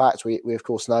out that fact. We of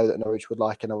course know that Norwich would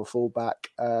like another fullback.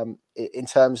 In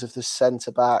terms of the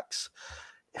centre backs,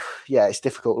 yeah, it's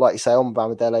difficult. Like you say,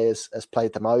 Omobamidele has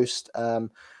played the most.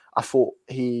 I thought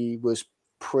he was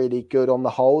pretty good on the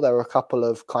whole. There were a couple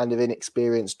of kind of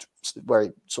inexperienced where he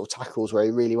sort of tackles where he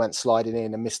really went sliding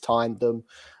in and mistimed them,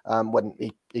 when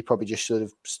he probably just sort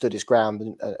of stood his ground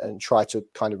and tried to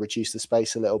kind of reduce the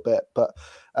space a little bit. But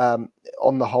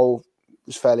on the whole, it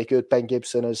was fairly good. Ben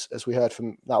Gibson, as we heard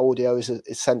from that audio, is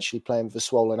essentially playing with a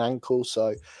swollen ankle.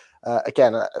 So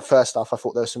again, first off, I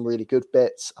thought there were some really good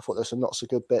bits. I thought there were some not so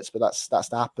good bits, but that's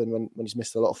to happen when he's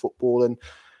missed a lot of football. And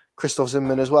Christoph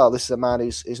Zimmermann as well. This is a man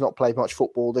who's not played much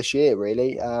football this year,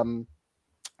 really,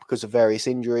 because of various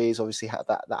injuries. Obviously, had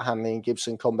that Hanley and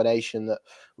Gibson combination that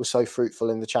was so fruitful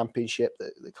in the Championship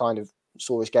that kind of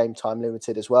saw his game time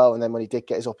limited as well. And then when he did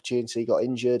get his opportunity, he got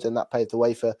injured, and that paved the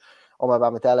way for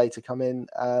Omobamidele to come in.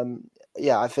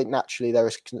 I think naturally there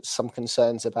is some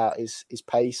concerns about his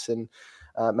pace and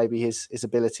maybe his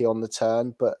ability on the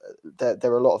turn, but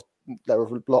there are a lot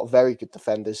of very good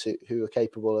defenders who are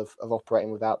capable of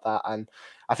operating without that. And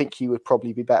I think he would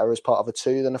probably be better as part of a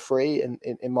 2 than a 3,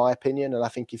 in my opinion. And I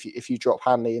think if you drop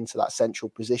Hanley into that central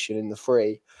position in the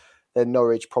 3, then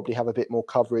Norwich probably have a bit more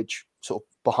coverage sort of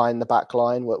behind the back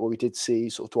line, where we did see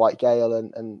sort of Dwight Gale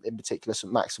and in particular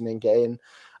St. Maximin get in.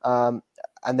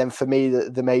 And then for me,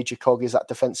 the major cog is that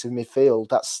defensive midfield.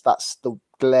 That's the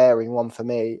glaring one for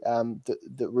me,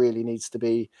 that really needs to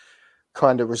be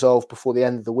kind of resolved before the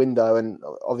end of the window. And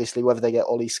obviously whether they get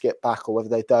Ollie Skip back or whether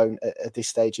they don't at this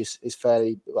stage is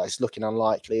fairly, well, it's looking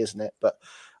unlikely, isn't it? But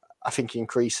I think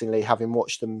increasingly, having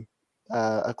watched them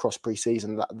across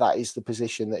pre-season, that is the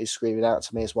position that is screaming out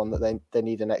to me as one that they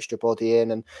need an extra body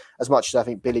in. And as much as I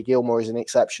think Billy Gilmore is an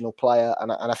exceptional player,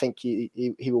 and I think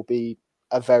he will be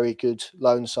a very good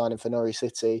loan signing for Norwich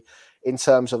City, in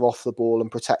terms of off the ball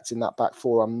and protecting that back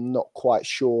four, I'm not quite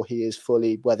sure he is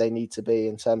fully where they need to be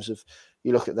in terms of,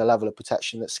 you look at the level of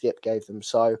protection that Skip gave them.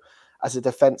 So as a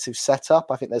defensive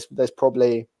setup, I think there's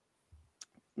probably,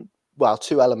 well,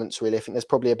 2 elements really. I think there's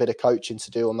probably a bit of coaching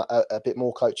to do on that, a bit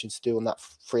more coaching to do on that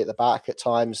 3 at the back. At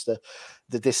times,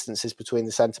 the distances between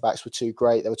the centre backs were too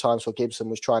great. There were times where Gibson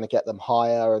was trying to get them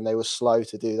higher, and they were slow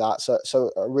to do that.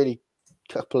 So a really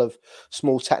couple of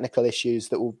small technical issues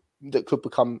that could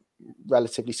become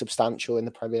relatively substantial in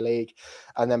the Premier League,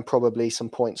 and then probably some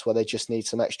points where they just need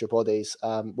some extra bodies,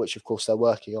 which of course they're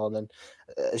working on. And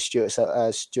as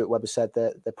Stuart Webber said,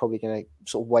 they're probably going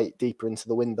to sort of wait deeper into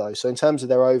the window. So in terms of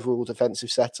their overall defensive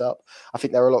setup, I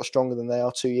think they're a lot stronger than they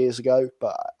are 2 years ago,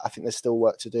 but I think there's still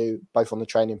work to do both on the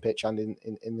training pitch and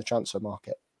in the transfer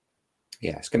market.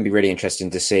 Yeah, it's going to be really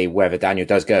interesting to see whether Daniel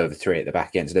does go over 3 at the back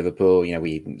against Liverpool. You know,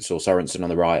 we saw Sorensen on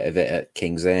the right of it at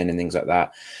Kings Lynn and things like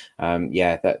that.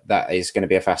 That is going to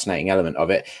be a fascinating element of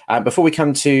it. Before we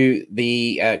come to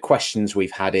the questions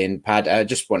we've had in, Pad,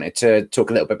 just wanted to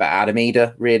talk a little bit about Adam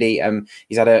Eder, really.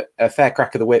 He's had a fair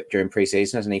crack of the whip during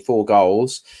pre-season, hasn't he? 4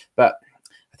 goals. But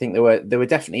I think there were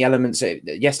definitely elements.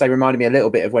 Yes, they reminded me a little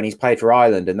bit of when he's played for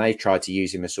Ireland, and they tried to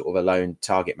use him as sort of a lone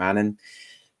target man. And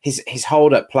his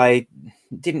hold-up play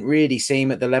didn't really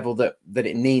seem at the level that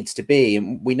it needs to be.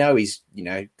 And we know he's,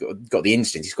 got the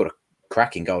instincts. He's got a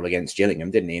cracking goal against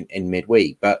Gillingham, didn't he, in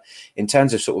midweek? But in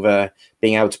terms of sort of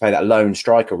being able to play that lone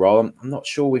striker role, I'm not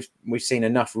sure we've seen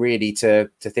enough really to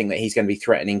think that he's going to be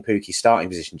threatening Pukki's starting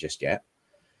position just yet.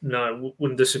 No,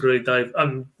 wouldn't disagree, Dave.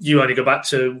 You only go back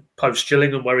to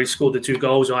post-Gillingham where he scored the 2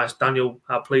 goals. I asked Daniel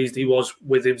how pleased he was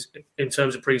with him in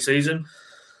terms of pre-season.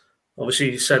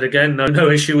 Obviously, he said again, no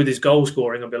issue with his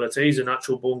goal-scoring ability. He's a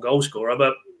natural-born goal scorer.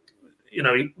 But,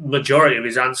 majority of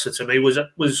his answer to me was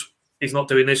he's not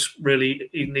doing this really.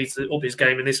 He needs to up his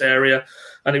game in this area.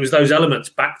 And it was those elements,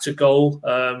 back to goal,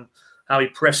 how he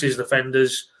presses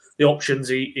defenders, the options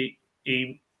he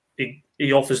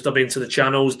offers them into the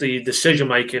channels, the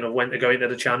decision-making of when to go into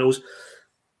the channels.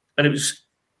 And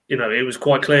it was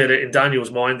quite clear that in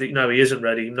Daniel's mind that, he isn't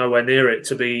ready, nowhere near it,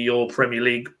 to be your Premier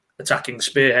League attacking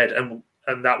spearhead, and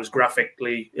that was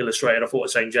graphically illustrated. I thought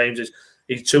at St James's,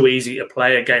 he's too easy to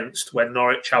play against when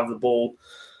Norwich have the ball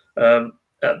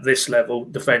at this level.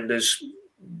 Defenders,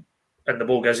 and the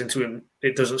ball goes into him,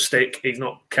 it doesn't stick. He's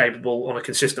not capable on a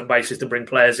consistent basis to bring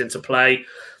players into play,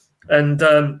 and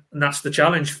that's the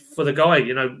challenge for the guy.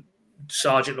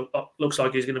 Sargent looks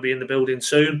like he's going to be in the building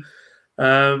soon.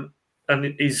 And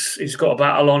he's got a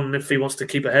battle on if he wants to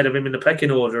keep ahead of him in the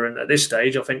pecking order. And at this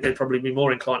stage, I think they'd probably be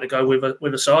more inclined to go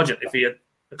with a Sargent if he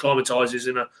acclimatises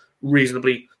in a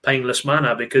reasonably painless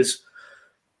manner. Because,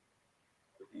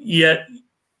 yeah,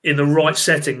 in the right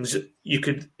settings, you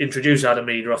could introduce Adam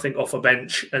Idah, I think, off a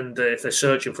bench. And if they're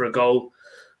searching for a goal,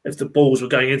 if the balls were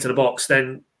going into the box,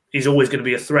 then he's always going to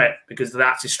be a threat because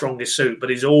that's his strongest suit. But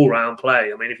his all-round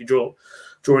play, I mean, if you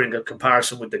drawing a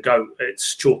comparison with the GOAT,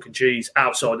 it's chalk and cheese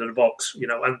outside of the box,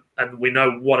 and we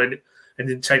know what an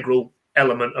integral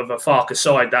element of a Farke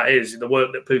side that is, the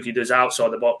work that Pukki does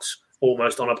outside the box,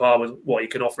 almost on a par with what he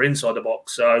can offer inside the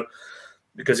box. So,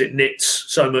 because it knits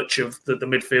so much of the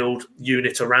midfield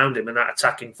unit around him and that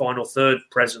attacking final third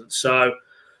presence. So,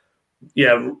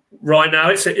 yeah, right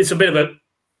now it's a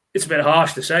bit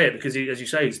harsh to say it because he, as you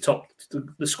say, he's topped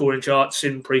the scoring charts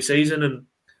in pre-season and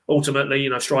ultimately,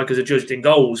 strikers are judged in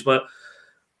goals, but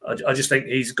I just think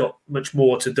he's got much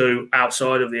more to do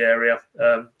outside of the area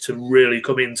to really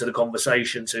come into the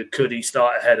conversation to could he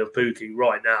start ahead of Pukki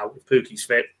right now. If Pukki's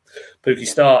fit, Pukki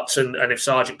starts, and if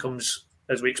Sargent comes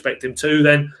as we expect him to,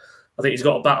 then I think he's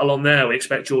got a battle on there. We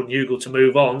expect Jordan Hugill to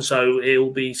move on, so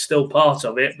he'll be still part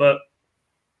of it, but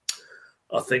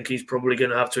I think he's probably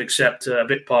going to have to accept a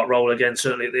bit part role again,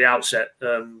 certainly at the outset,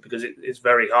 because it's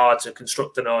very hard to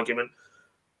construct an argument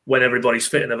when everybody's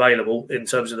fit and available in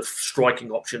terms of the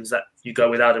striking options that you go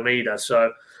with Adam Idah.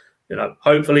 So,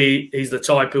 hopefully he's the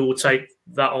type who will take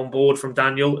that on board from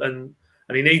Daniel, and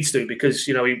he needs to because,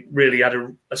 he really had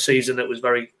a season that was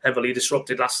very heavily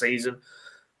disrupted last season.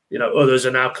 Others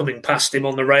are now coming past him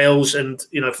on the rails and,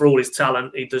 for all his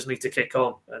talent, he does need to kick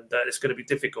on, and it's going to be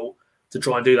difficult to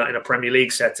try and do that in a Premier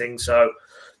League setting. So,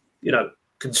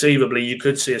 conceivably you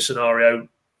could see a scenario.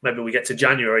 Maybe we get to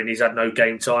January and he's had no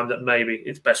game time, that maybe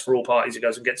it's best for all parties he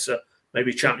goes and gets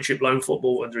maybe championship loan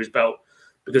football under his belt,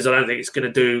 because I don't think it's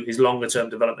going to do his longer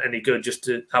term development any good just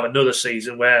to have another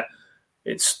season where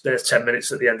there's 10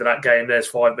 minutes at the end of that game, there's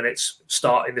 5 minutes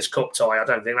starting this cup tie. I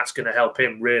don't think that's going to help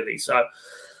him really. So,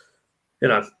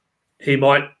 he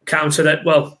might counter that.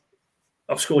 Well,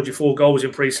 I've scored you 4 goals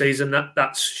in pre-season.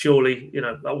 That's surely,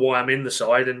 why I'm in the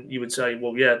side. And you would say,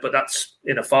 well, yeah, but that's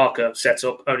in a Farke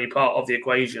setup, only part of the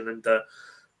equation.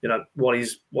 And, what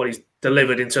he's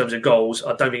delivered in terms of goals,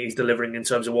 I don't think he's delivering in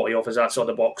terms of what he offers outside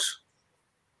the box.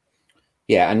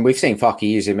 Yeah, and we've seen Farke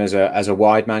use him as a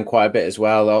wide man quite a bit as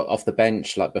well off the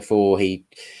bench. Like before he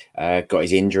got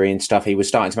his injury and stuff, he was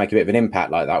starting to make a bit of an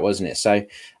impact like that, wasn't it? So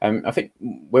I think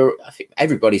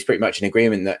everybody's pretty much in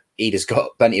agreement that Idah's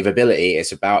got plenty of ability.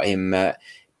 It's about him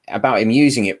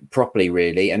using it properly,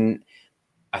 really. And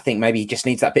I think maybe he just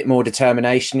needs that bit more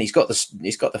determination. He's got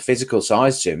the physical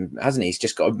size to him, hasn't he? He's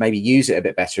just got to maybe use it a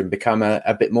bit better and become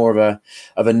a bit more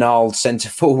of a gnarled centre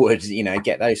forward.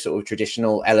 Get those sort of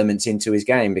traditional elements into his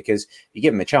game, because if you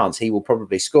give him a chance, he will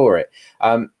probably score it.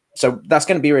 So that's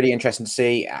going to be really interesting to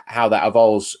see how that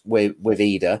evolves with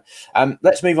Idah.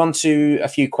 Let's move on to a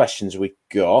few questions we've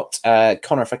got.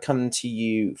 Connor, if I come to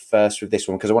you first with this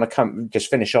one, because I want to just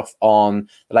finish off on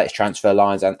the latest transfer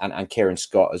lines and Kieran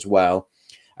Scott as well.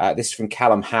 This is from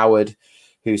Callum Howard,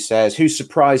 who says, who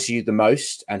surprised you the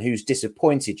most and who's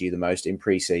disappointed you the most in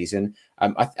pre-season?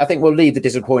 I think we'll leave the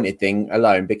disappointed thing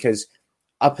alone, because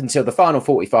up until the final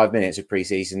 45 minutes of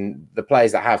pre-season, the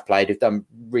players that have played have done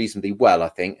reasonably well, I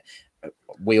think.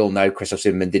 We all know Christoph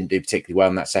Zimmermann didn't do particularly well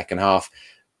in that second half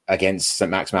against St.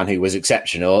 Maximin, who was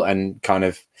exceptional, and kind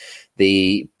of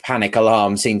the panic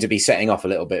alarm seemed to be setting off a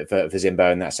little bit for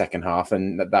Zimbo in that second half,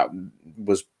 and that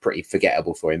was pretty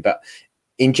forgettable for him. But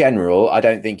in general, I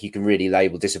don't think you can really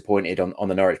label disappointed on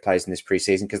the Norwich players in this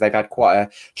pre-season, because they've had quite a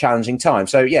challenging time.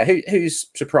 So, yeah, who's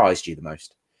surprised you the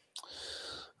most?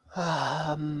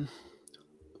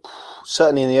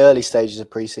 Certainly in the early stages of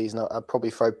pre-season, I'd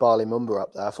probably throw Barley Mumba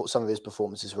up there. I thought some of his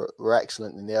performances were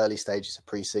excellent in the early stages of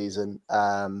pre-season.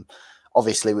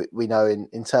 Obviously, we know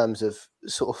in terms of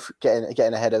sort of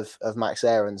getting ahead of Max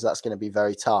Aarons, that's going to be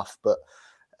very tough. But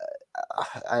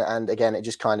and again, it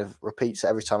just kind of repeats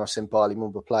every time I've seen Barley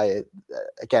Mumba play.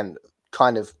 Again,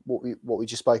 kind of what we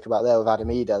just spoke about there with Adam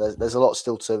Idah. There's a lot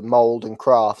still to mould and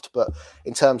craft, but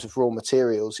in terms of raw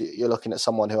materials, you're looking at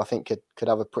someone who I think could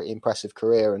have a pretty impressive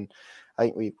career, and I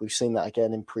think we've seen that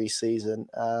again in pre-season.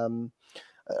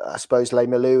 I suppose Le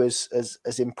Malou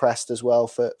has impressed as well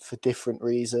for different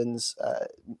reasons.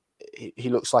 He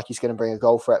looks like he's going to bring a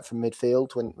goal threat from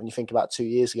midfield. When you think about 2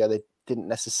 years ago, they didn't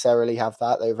necessarily have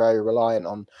that. They were very reliant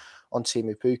on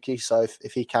Teemu Pukki. So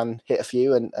if he can hit a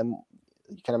few, and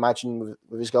you can imagine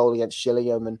with his goal against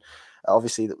Gillingham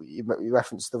Obviously, you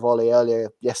referenced the volley earlier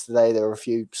yesterday. There were a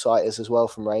few sighters as well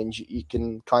from range. You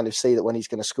can kind of see that when he's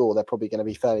going to score, they're probably going to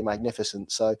be fairly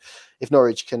magnificent. So if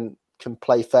Norwich can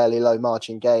play fairly low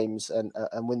margin games and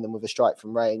win them with a strike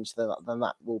from range, then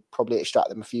that will probably extract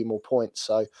them a few more points.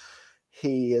 So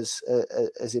he has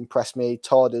impressed me.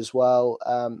 Todd as well.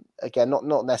 Again,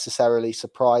 not necessarily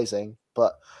surprising,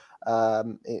 but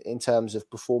in terms of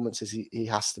performances, he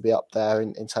has to be up there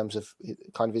in terms of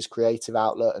kind of his creative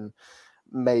outlet and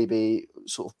maybe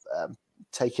sort of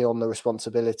taking on the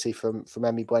responsibility from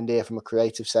Emi Buendia from a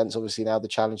creative sense. Obviously now the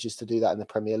challenge is to do that in the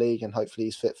Premier League, and hopefully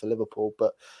he's fit for Liverpool.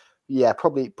 But yeah,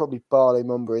 probably Barley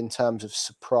Mumba in terms of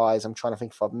surprise. I'm trying to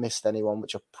think if I've missed anyone,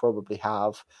 which I probably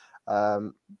have.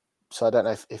 So I don't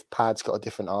know if Pad's got a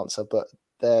different answer, but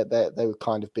they would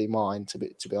kind of be mine, to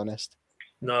be honest.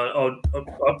 No,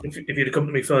 if you'd have come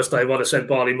to me first, Dave, I'd have said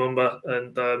Barley Mumba,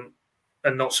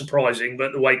 and not surprising,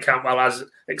 but the way Cantwell has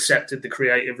accepted the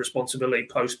creative responsibility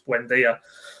post Buendia,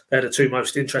 they're the two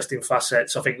most interesting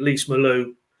facets. I think Lys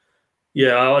Malou,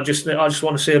 yeah, I just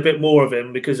want to see a bit more of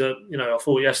him because I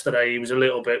thought yesterday he was a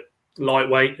little bit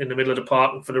lightweight in the middle of the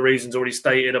park for the reasons already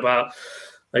stated about.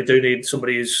 They do need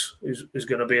somebody who's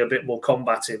going to be a bit more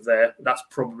combative there. That's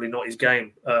probably not his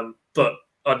game, but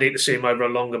I'd need to see him over a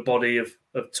longer body of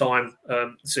time,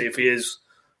 see if he is,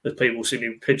 as people seem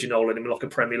to be pigeonholing him like a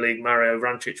Premier League Mario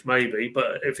Vrancic maybe.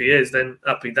 But if he is, then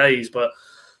happy days. But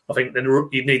I think then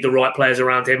you'd need the right players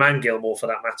around him and Gilmour for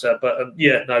that matter. But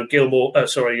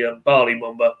Barley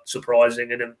Mumba,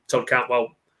 surprising. And then Todd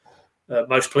Cantwell,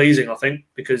 most pleasing, I think,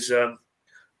 because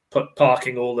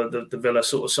parking all the Villa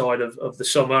sort of side of the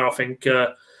summer, I think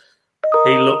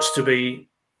he looks to be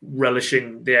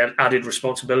relishing the added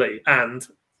responsibility, and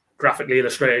graphically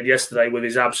illustrated yesterday with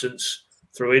his absence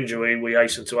through injury, we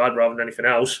hasten to add rather than anything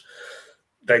else,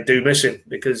 they do miss him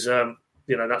because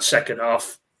that second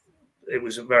half, it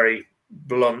was a very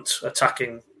blunt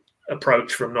attacking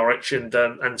approach from Norwich,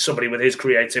 and somebody with his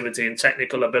creativity and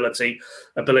technical ability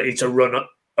to run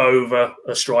over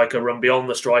a striker, run beyond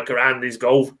the striker, and his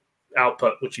goal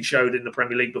output, which he showed in the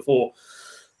Premier League before.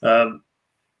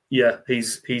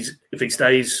 He's if he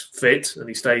stays fit and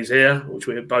he stays here, which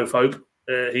we both hope,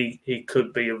 he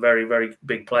could be a very, very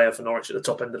big player for Norwich at the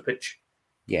top end of the pitch.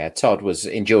 Yeah, Todd was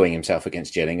enjoying himself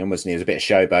against Gillingham, wasn't he? It was a bit of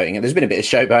showboating. And there's been a bit of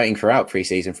showboating throughout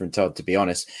pre-season from Todd, to be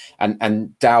honest.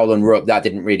 And Dowell and Rupp, that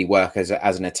didn't really work as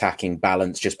an attacking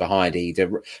balance just behind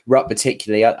either. Rupp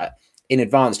particularly, in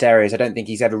advanced areas, I don't think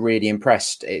he's ever really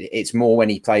impressed. It's more when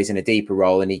he plays in a deeper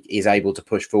role and he is able to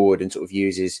push forward and sort of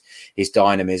uses his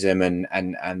dynamism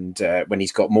and when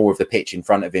he's got more of the pitch in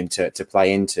front of him to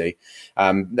play into.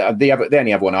 The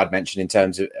only other one I'd mention in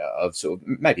terms of sort of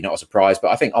maybe not a surprise,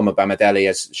 but I think Omar Bamadeli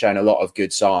has shown a lot of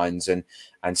good signs and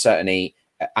certainly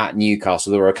at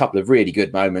Newcastle, there were a couple of really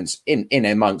good moments in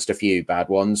amongst a few bad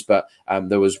ones, but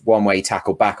there was one where he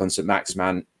tackled back on St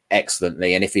Maximin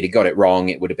excellently, and if he'd have got it wrong,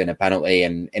 it would have been a penalty,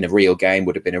 and in a real game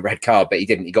would have been a red card, but he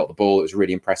didn't. He got the ball. It was a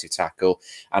really impressive tackle.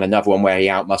 And another one where he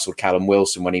outmuscled Callum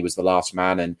Wilson when he was the last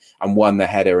man and won the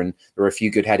header, and there were a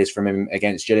few good headers from him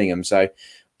against Gillingham. So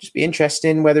just be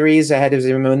interesting whether he is ahead of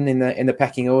Zimmerman in the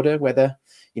pecking order, whether,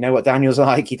 you know what Daniel's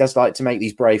like, he does like to make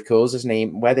these brave calls, doesn't he?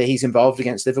 Whether he's involved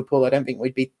against Liverpool, I don't think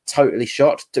we'd be totally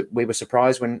shocked. We were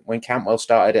surprised when Cantwell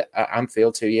started at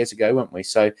Anfield 2 years ago, weren't we?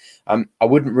 So I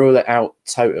wouldn't rule it out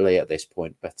totally at this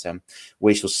point, but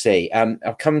we shall see.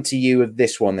 I'll come to you with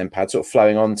this one then, Pad, sort of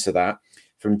flowing on to that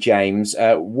from James.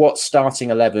 What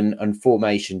starting 11 and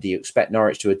formation do you expect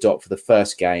Norwich to adopt for the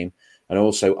first game? And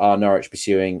also, are Norwich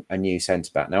pursuing a new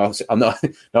centre-back? Now, I'm not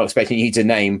expecting you to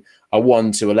name a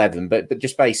 1 to 11, but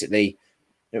just basically,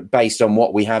 based on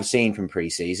what we have seen from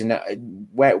pre-season,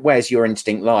 where's your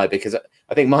instinct lie? Because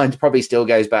I think mine probably still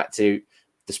goes back to,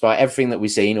 despite everything that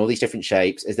we've seen, all these different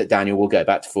shapes, is that Daniel will go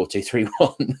back to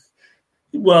 4-2-3-1.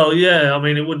 Well, yeah, I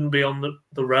mean, it wouldn't be on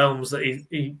the realms that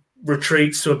he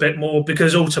retreats to a bit more,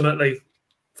 because ultimately,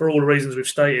 for all the reasons we've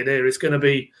stated here, it's going to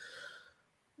be,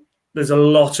 there's a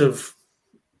lot of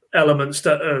elements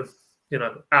that are,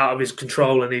 out of his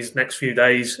control in these next few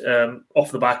days, off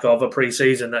the back of a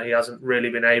pre-season that he hasn't really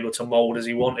been able to mould as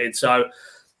he wanted. So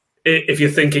if you're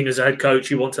thinking as a head coach,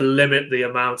 you want to limit the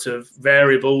amount of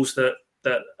variables that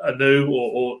are new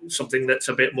or something that's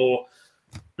a bit more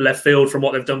left field from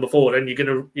what they've done before, then you're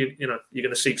going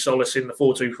to seek solace in the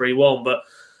 4-2-3-1. But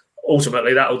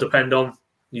ultimately, that will depend on,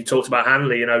 you talked about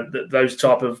Hanley, those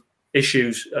type of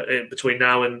issues between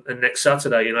now and next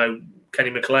Saturday. Kenny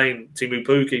McLean, Timu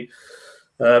Pukki,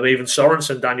 even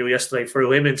Sorensen, Daniel yesterday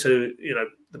threw him into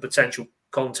the potential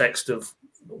context of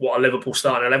what a Liverpool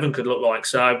starting 11 could look like.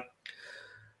 So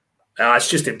It's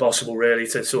just impossible, really,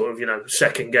 to sort of,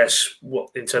 second guess what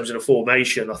in terms of the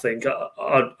formation. I think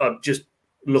I'd just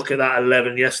look at that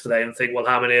 11 yesterday and think, well,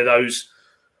 how many of those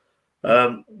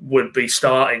would be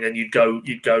starting? And you'd go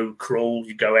Krul,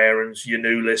 you'd go Aarons,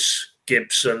 Yanulis,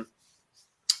 Gibson,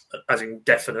 as in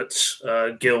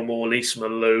definites, Gilmore,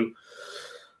 Leesman, Lou,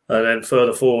 and then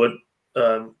further forward,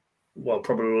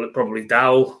 probably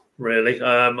Dowell. Really,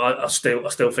 I still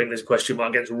think there's a question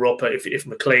mark against Rupp. If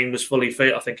McLean was fully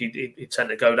fit, I think he'd tend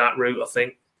to go that route. I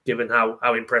think, given how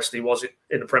impressed he was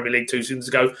in the Premier League 2 seasons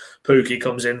ago, Pookie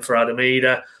comes in for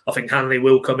Adamida. I think Hanley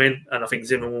will come in, and I think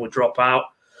Zimmerman will drop out.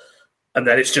 And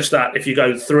then it's just that if you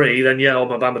go 3, then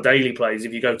Obama Daly plays.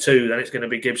 If you go 2, then it's going to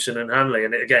be Gibson and Hanley.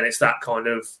 And again, it's that kind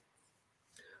of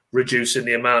reducing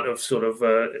the amount of sort of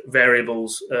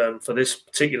variables for this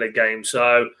particular game.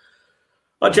 So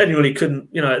I genuinely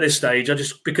couldn't, at this stage,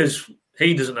 because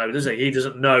he doesn't know, does he? He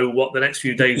doesn't know what the next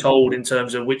few days hold in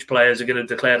terms of which players are going to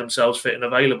declare themselves fit and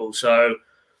available. So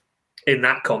in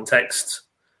that context,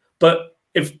 but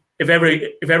if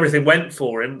everything went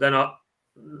for him, then I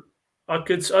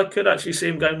could actually see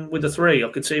him going with the 3. I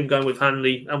could see him going with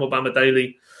Hanley, Obama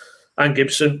Daly and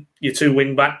Gibson, your 2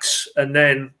 wing backs. And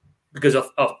then, because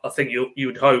I think you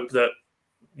would hope that,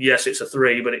 yes, it's a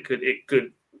 3, but it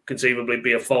could conceivably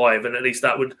be a 5, and at least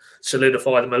that would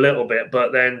solidify them a little bit.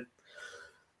 But then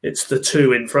it's the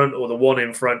 2 in front or the 1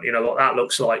 in front, what that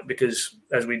looks like, because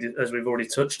as we've already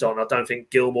touched on, I don't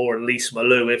think Gilmore and Lees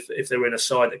Malou, if they were in a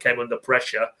side that came under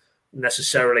pressure,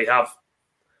 necessarily have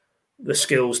the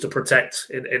skills to protect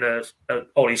in a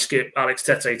Ollie Skip, Alex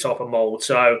Tete type of mould.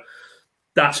 So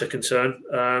that's a concern.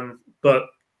 But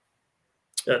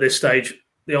at this stage,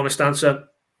 the honest answer,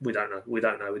 we don't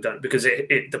know, because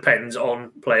it depends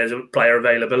on player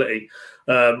availability.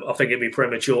 I think it'd be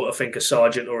premature to think a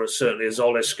Sargent or certainly a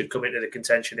Zolis could come into the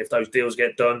contention if those deals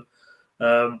get done.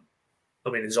 In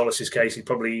Zolis's case, he's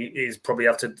probably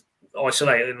have to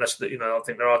isolate, unless I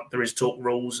think there is talk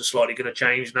rules are slightly going to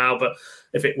change now. But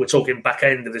if we're talking back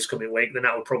end of this coming week, then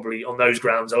that would probably, on those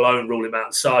grounds alone, rule him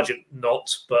out. Sargent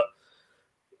not, but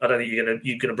I don't think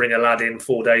you're going to bring a lad in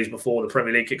 4 days before the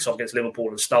Premier League kicks off against Liverpool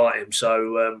and start him.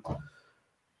 So,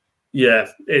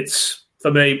 it's,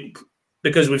 for me,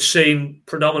 because we've seen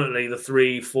predominantly the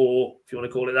 3-4, if you want to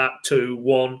call it that,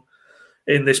 2-1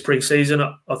 in this pre-season.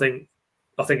 I think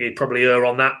he'd probably err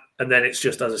on that. And then it's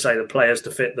just, as I say, the players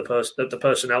to fit the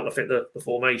personnel to fit the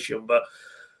formation. But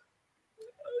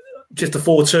just the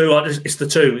 4-2, it's the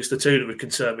 2 that would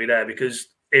concern me there, because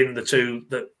in the 2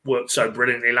 that worked so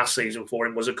brilliantly last season for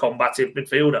him was a combative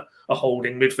midfielder, a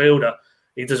holding midfielder.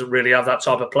 He doesn't really have that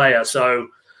type of player. So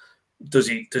does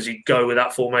he go with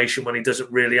that formation when he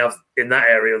doesn't really have, in that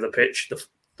area of the pitch,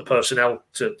 the personnel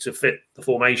to fit the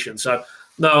formation? So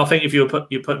no, I think if you put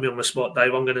me on the spot,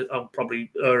 Dave, I'm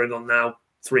probably erring on now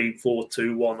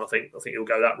 3-4-2-1. I think he'll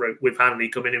go that route with Hanley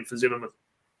coming in for Zimmerman.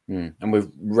 And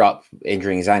with Rupp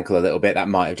injuring his ankle a little bit, that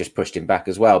might have just pushed him back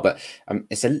as well. But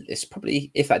it's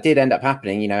probably, if that did end up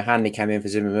happening, Hanley came in for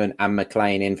Zimmerman and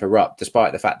McLean in for Rupp,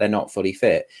 despite the fact they're not fully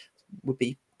fit, would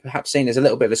be perhaps seen as a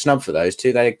little bit of a snub for those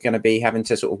two. They're going to be having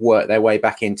to sort of work their way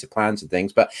back into plans and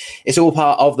things. But it's all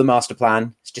part of the master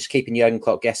plan. It's just keeping Jurgen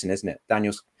Klopp guessing, isn't it?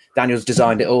 Daniel's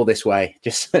designed it all this way,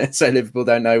 just so Liverpool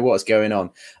don't know what's going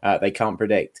on. They can't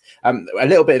predict. A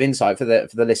little bit of insight for the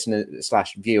listener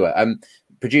 / viewer.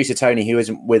 Producer Tony, who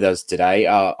isn't with us today,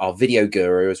 our video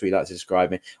guru, as we like to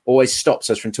describe him, always stops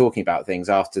us from talking about things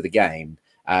after the game,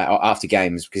 or after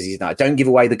games, because he's like, don't give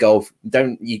away the goal.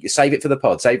 You save it for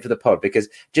the pod, because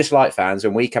just like fans,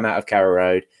 when we come out of Carrow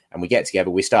Road and we get together,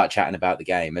 we start chatting about the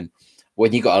game. And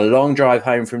when you got a long drive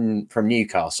home from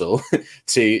Newcastle,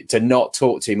 to not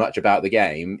talk too much about the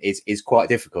game is quite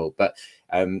difficult. But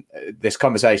this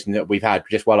conversation that we've had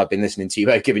just while I've been listening to you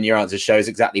both giving your answers shows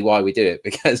exactly why we did it.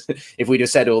 Because if we'd have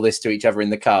said all this to each other in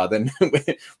the car, then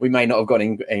we may not have gone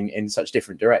in such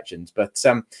different directions. But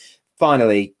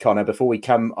finally, Connor, before we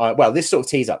come, this sort of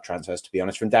tees up transfers, to be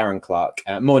honest, from Darren Clark.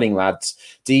 Morning, lads.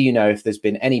 Do you know if there's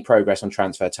been any progress on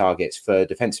transfer targets for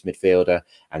defensive midfielder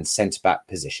and centre-back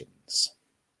positions?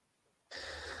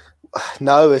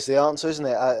 No is the answer, isn't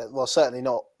it? Certainly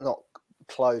not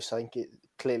close. I think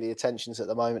clearly attentions at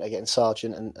the moment are getting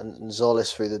Sargent and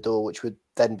Zolis through the door, which would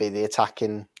then be the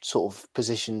attacking sort of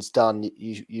positions done,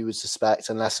 you would suspect,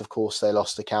 unless, of course, they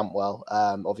lost to Campwell.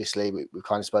 Obviously, we've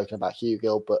kind of spoken about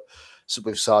Hugill, but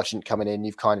with Sargent coming in,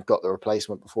 you've kind of got the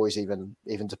replacement before he's even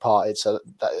departed. So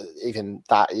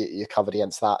you're covered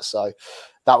against that. So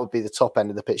that would be the top end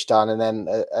of the pitch done. And then,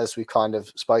 as we've kind of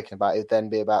spoken about, it would then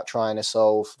be about trying to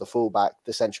solve the fullback,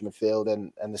 the central midfield,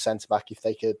 and the centre back if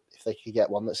they could get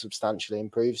one that substantially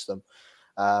improves them.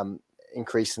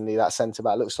 increasingly that centre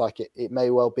back looks like it may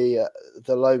well be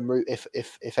the lone route,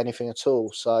 if anything at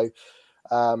all. So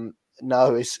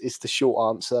no, it's the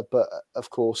short answer. But of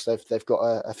course, they've got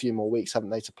a few more weeks, haven't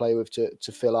they, to play with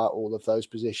to fill out all of those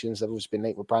positions. They've always been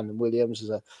linked with Brandon Williams as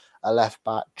a left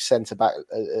back. Centre back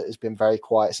has been very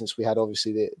quiet since we had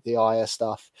obviously the Aya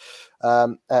stuff,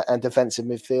 and defensive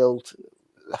midfield.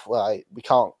 Well, we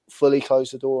can't fully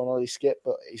close the door on Ollie Skip,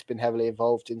 but he's been heavily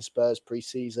involved in Spurs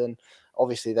pre-season.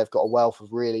 Obviously, they've got a wealth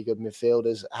of really good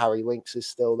midfielders. Harry Winks is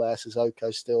still there.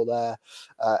 Sissoko's still there.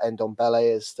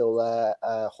 Ndombele is still there.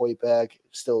 Højbjerg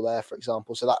still there, for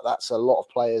example. So that's a lot of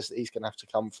players that he's going to have to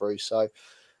come through. So,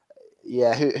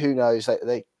 yeah, who knows?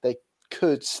 They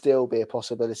could still be a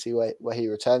possibility where he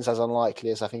returns, as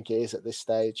unlikely as I think it is at this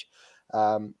stage.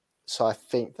 So I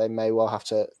think they may well have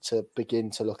to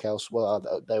begin to look elsewhere.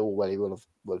 They already will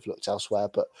have looked elsewhere,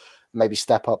 but maybe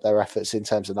step up their efforts in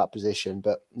terms of that position.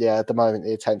 But yeah, at the moment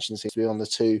the attention seems to be on the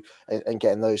two and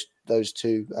getting those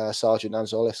two, Sargent and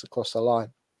Zolis, across the line.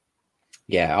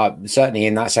 Yeah, certainly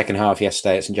in that second half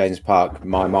yesterday at St James's Park,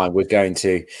 my mind was going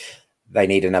to, they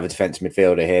need another defensive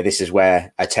midfielder here. This is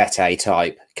where a Tete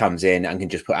type comes in and can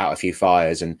just put out a few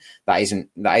fires, and that isn't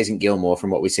Gilmour from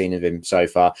what we've seen of him so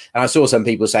far. And I saw some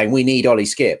people saying we need Ollie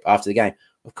Skip after the game.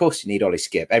 Of course you need Ollie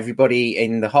Skip. Everybody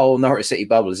in the whole Norwich City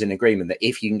bubble is in agreement that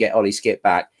if you can get Ollie Skip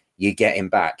back, you get him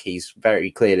back. He's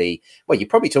very clearly, well, you're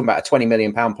probably talking about a £20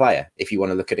 million player if you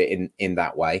want to look at it in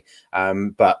that way.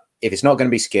 But if it's not going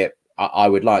to be Skip, I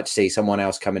would like to see someone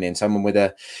else coming in, someone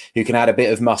who can add a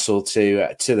bit of muscle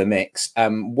to the mix.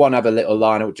 One other little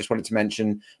line I just wanted to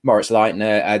mention: Moritz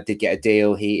Leitner did get a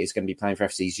deal. He is going to be playing for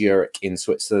FC Zurich in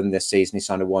Switzerland this season. He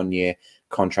signed a 1-year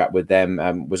contract with them.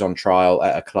 Was on trial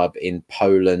at a club in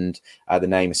Poland. The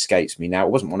name escapes me now.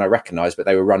 It wasn't one I recognised, but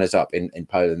they were runners up in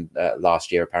Poland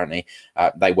last year. Apparently,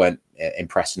 they weren't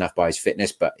impressed enough by his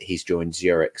fitness, but he's joined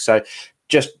Zurich. So,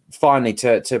 just finally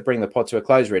to bring the pod to a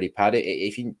close, really, Pad,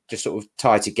 if you just sort of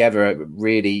tie together,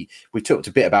 really, we talked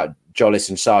a bit about Jollis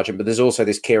and Sargent, but there's also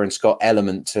this Kieran Scott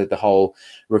element to the whole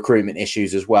recruitment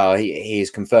issues as well. He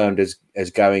is confirmed as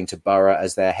going to Borough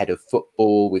as their head of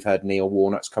football. We've heard Neil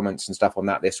Warnock's comments and stuff on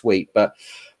that this week. But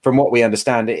from what we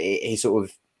understand, his sort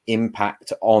of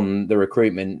impact on the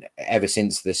recruitment ever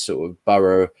since this sort of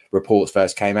Borough reports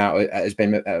first came out has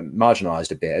been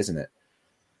marginalised a bit, isn't it?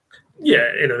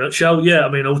 Yeah, in a nutshell, yeah. I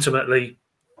mean, ultimately,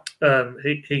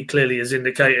 he clearly has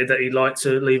indicated that he'd like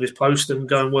to leave his post and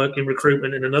go and work in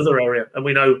recruitment in another area. And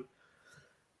we know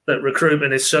that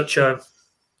recruitment is such a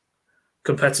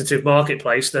competitive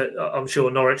marketplace that I'm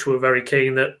sure Norwich were very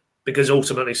keen that, because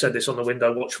ultimately said this on the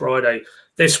Window Watch Friday,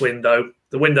 this window,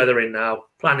 the window they're in now,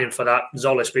 planning for that,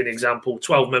 Zolis being an example,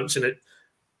 12 months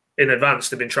in advance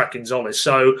they've been tracking Zolis.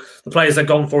 So the players they've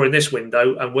gone for in this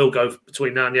window and will go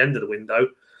between now and the end of the window,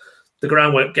 the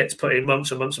groundwork gets put in months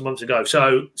and months and months ago.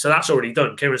 So that's already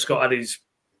done. Kieran Scott had his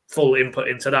full input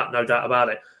into that, no doubt about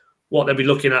it. What they'll be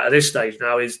looking at this stage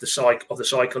now is the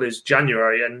cycle is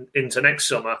January and into next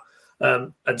summer.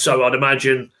 And so I'd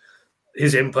imagine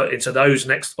his input into those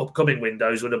next upcoming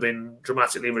windows would have been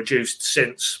dramatically reduced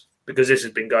since, because this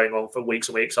has been going on for weeks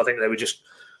and weeks. I think they were just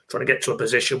trying to get to a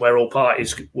position where all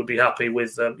parties would be happy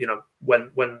with,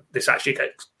 when this actually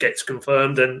gets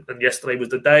confirmed. And yesterday was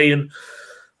the day. And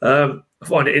I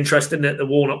find it interesting that the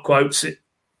Warnock quotes, it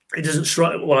doesn't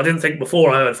strike. Well, I didn't think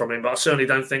before I heard from him, but I certainly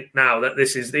don't think now that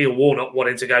this is Neil Warnock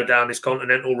wanting to go down this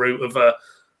continental route of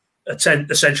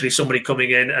essentially somebody coming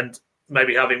in and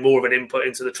maybe having more of an input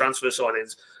into the transfer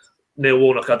signings. Neil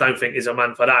Warnock, I don't think, is a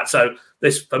man for that. So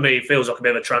this, for me, feels like a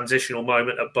bit of a transitional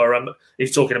moment at Borough.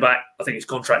 He's talking about, I think his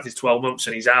contract is 12 months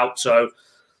and he's out. So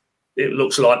it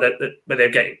looks like that they're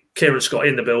getting Kieran Scott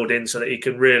in the building so that he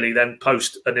can really then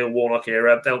post a Neil Warnock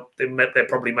era. They'll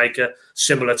probably make a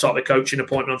similar type of coaching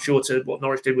appointment, I'm sure, to what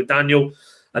Norwich did with Daniel,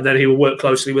 and then he will work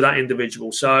closely with that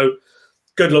individual. So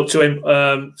good luck to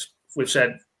him. We've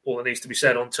said all that needs to be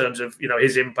said on terms of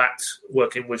his impact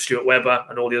working with Stuart Webber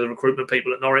and all the other recruitment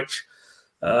people at Norwich.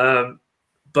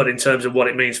 But in terms of what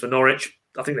it means for Norwich,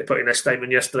 I think they put in their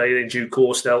statement yesterday. In due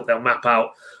course, they'll map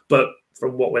out. But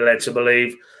from what we're led to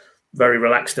believe, very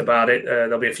relaxed about it.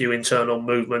 There'll be a few internal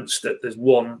movements. That there's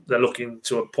one they're looking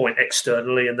to appoint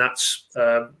externally, and that's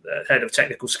head of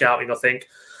technical scouting, I think.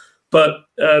 But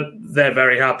they're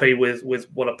very happy with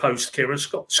what a post Kieran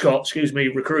Scott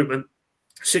recruitment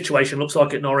situation looks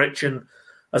like at Norwich. And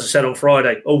as I said on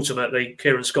Friday, ultimately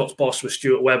Kieran Scott's boss was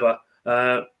Stuart Webber.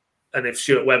 And if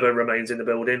Stuart Webber remains in the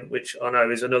building, which I know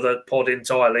is another pod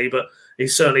entirely, but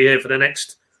he's certainly here for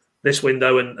this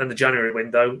window and the January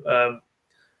window.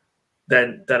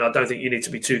 then I don't think you need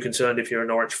to be too concerned if you're a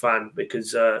Norwich fan,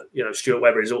 because Stuart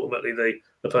Webber is ultimately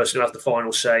the person who has the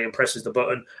final say and presses the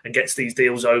button and gets these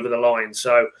deals over the line.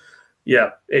 So,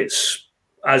 yeah, it's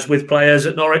as with players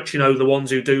at Norwich, the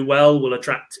ones who do well will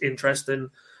attract interest, and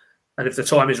if the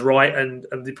time is right and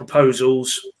the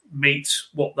proposals meet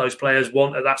what those players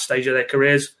want at that stage of their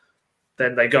careers,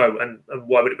 then they go. And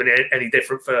why would it be any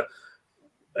different for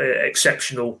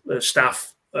exceptional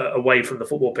staff away from the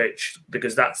football pitch?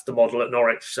 Because that's the model at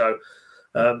Norwich. So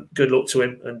good luck to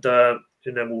him, and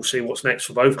then we'll see what's next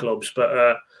for both clubs. But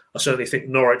I certainly think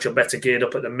Norwich are better geared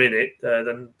up at the minute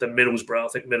than Middlesbrough. I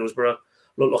think Middlesbrough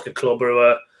look like a club who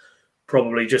are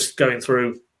probably just going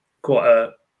through quite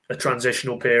a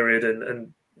transitional period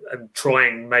and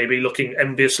trying, maybe looking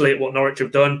enviously at what Norwich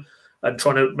have done and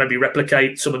trying to maybe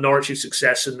replicate some of Norwich's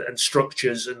success and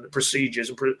structures and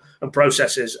procedures and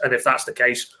processes. And if that's the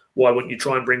case, why wouldn't you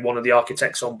try and bring one of the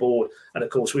architects on board? And of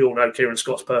course, we all know Kieran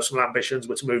Scott's personal ambitions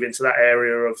were to move into that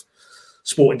area of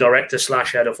sporting director /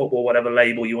 head of football, whatever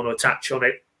label you want to attach on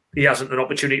it. He hasn't an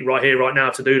opportunity right here, right now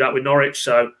to do that with Norwich.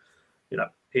 So,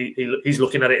 he's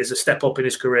looking at it as a step up in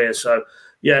his career. So,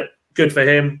 yeah, good for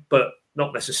him, but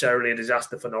not necessarily a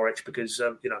disaster for Norwich, because,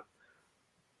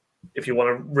 if you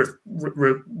want to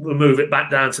remove it back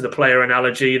down to the player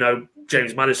analogy,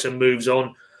 James Maddison moves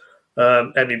on.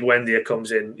 Emi Buendia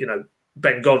comes in.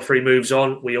 Ben Godfrey moves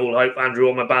on. We all hope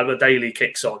Andrew Omabala-Daly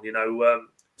kicks on.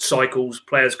 Cycles,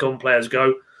 players come, players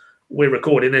go. We're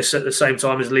recording this at the same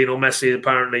time as Lionel Messi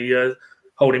apparently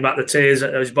holding back the tears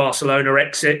at his Barcelona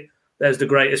exit. There's the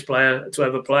greatest player to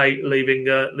ever play, leaving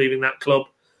that club.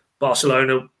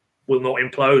 Barcelona will not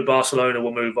implode. Barcelona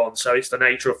will move on. So it's the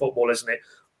nature of football, isn't it?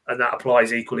 And that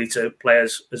applies equally to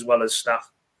players as well as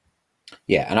staff.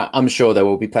 Yeah, and I'm sure there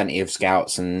will be plenty of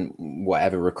scouts and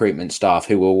whatever recruitment staff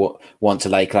who will want to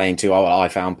lay claim to, I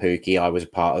found Pookie, I was a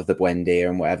part of the Buendia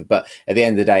and whatever. But at the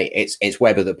end of the day, it's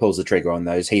Webber that pulls the trigger on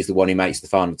those. He's the one who makes the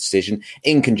final decision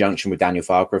in conjunction with Daniel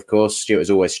Farker, of course. Stuart has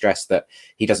always stressed that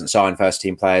he doesn't sign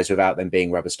first-team players without them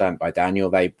being rubber stamped by Daniel.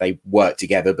 They work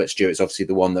together, but Stuart's obviously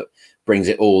the one that brings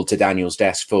it all to Daniel's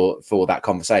desk for that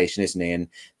conversation, isn't he? And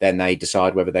then they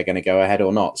decide whether they're going to go ahead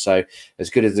or not. So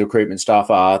as good as the recruitment staff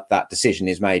are, that decision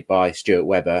is made by Stuart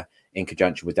Webber in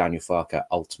conjunction with Daniel Farker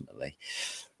ultimately.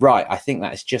 Right, I think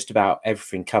that is just about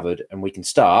everything covered, and we can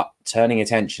start turning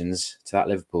attentions to that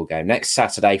Liverpool game. Next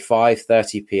Saturday,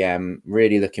 5:30 p.m.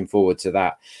 Really looking forward to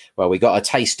that. Well, we got a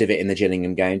taste of it in the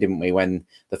Gillingham game, didn't we, when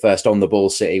the first On the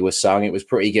Ball City was sung? It was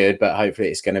pretty good, but hopefully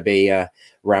it's going to be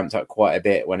ramped up quite a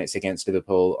bit when it's against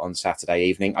Liverpool on Saturday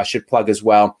evening. I should plug as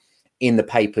well, in the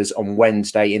papers on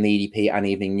Wednesday, in the EDP and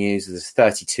Evening News, there's a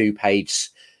 32-page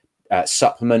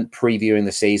supplement previewing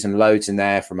the season, loads in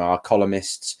there from our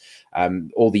columnists.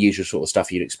 All the usual sort of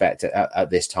stuff you'd expect at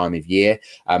this time of year.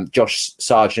 Josh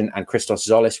Sargent and Christos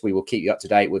Zolis, we will keep you up to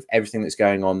date with everything that's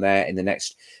going on there in the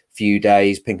next few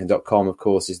days. PinkUn.com, of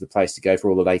course, is the place to go for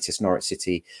all the latest Norwich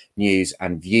City news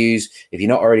and views. If you're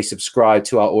not already subscribed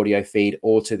to our audio feed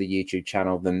or to the YouTube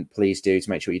channel, then please do, to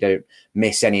make sure you don't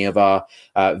miss any of our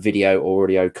video or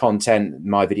audio content.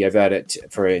 My Video Verdict,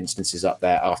 for instance, is up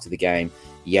there after the game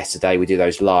yesterday. We do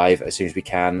those live as soon as we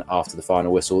can after the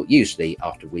final whistle, usually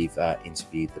after we've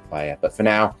interviewed the player. But for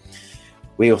now,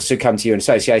 we also come to you in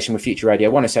association with Future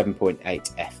Radio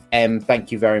 107.8 FM.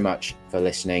 Thank you very much for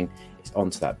listening. It's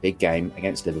on to that big game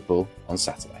against Liverpool on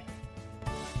Saturday.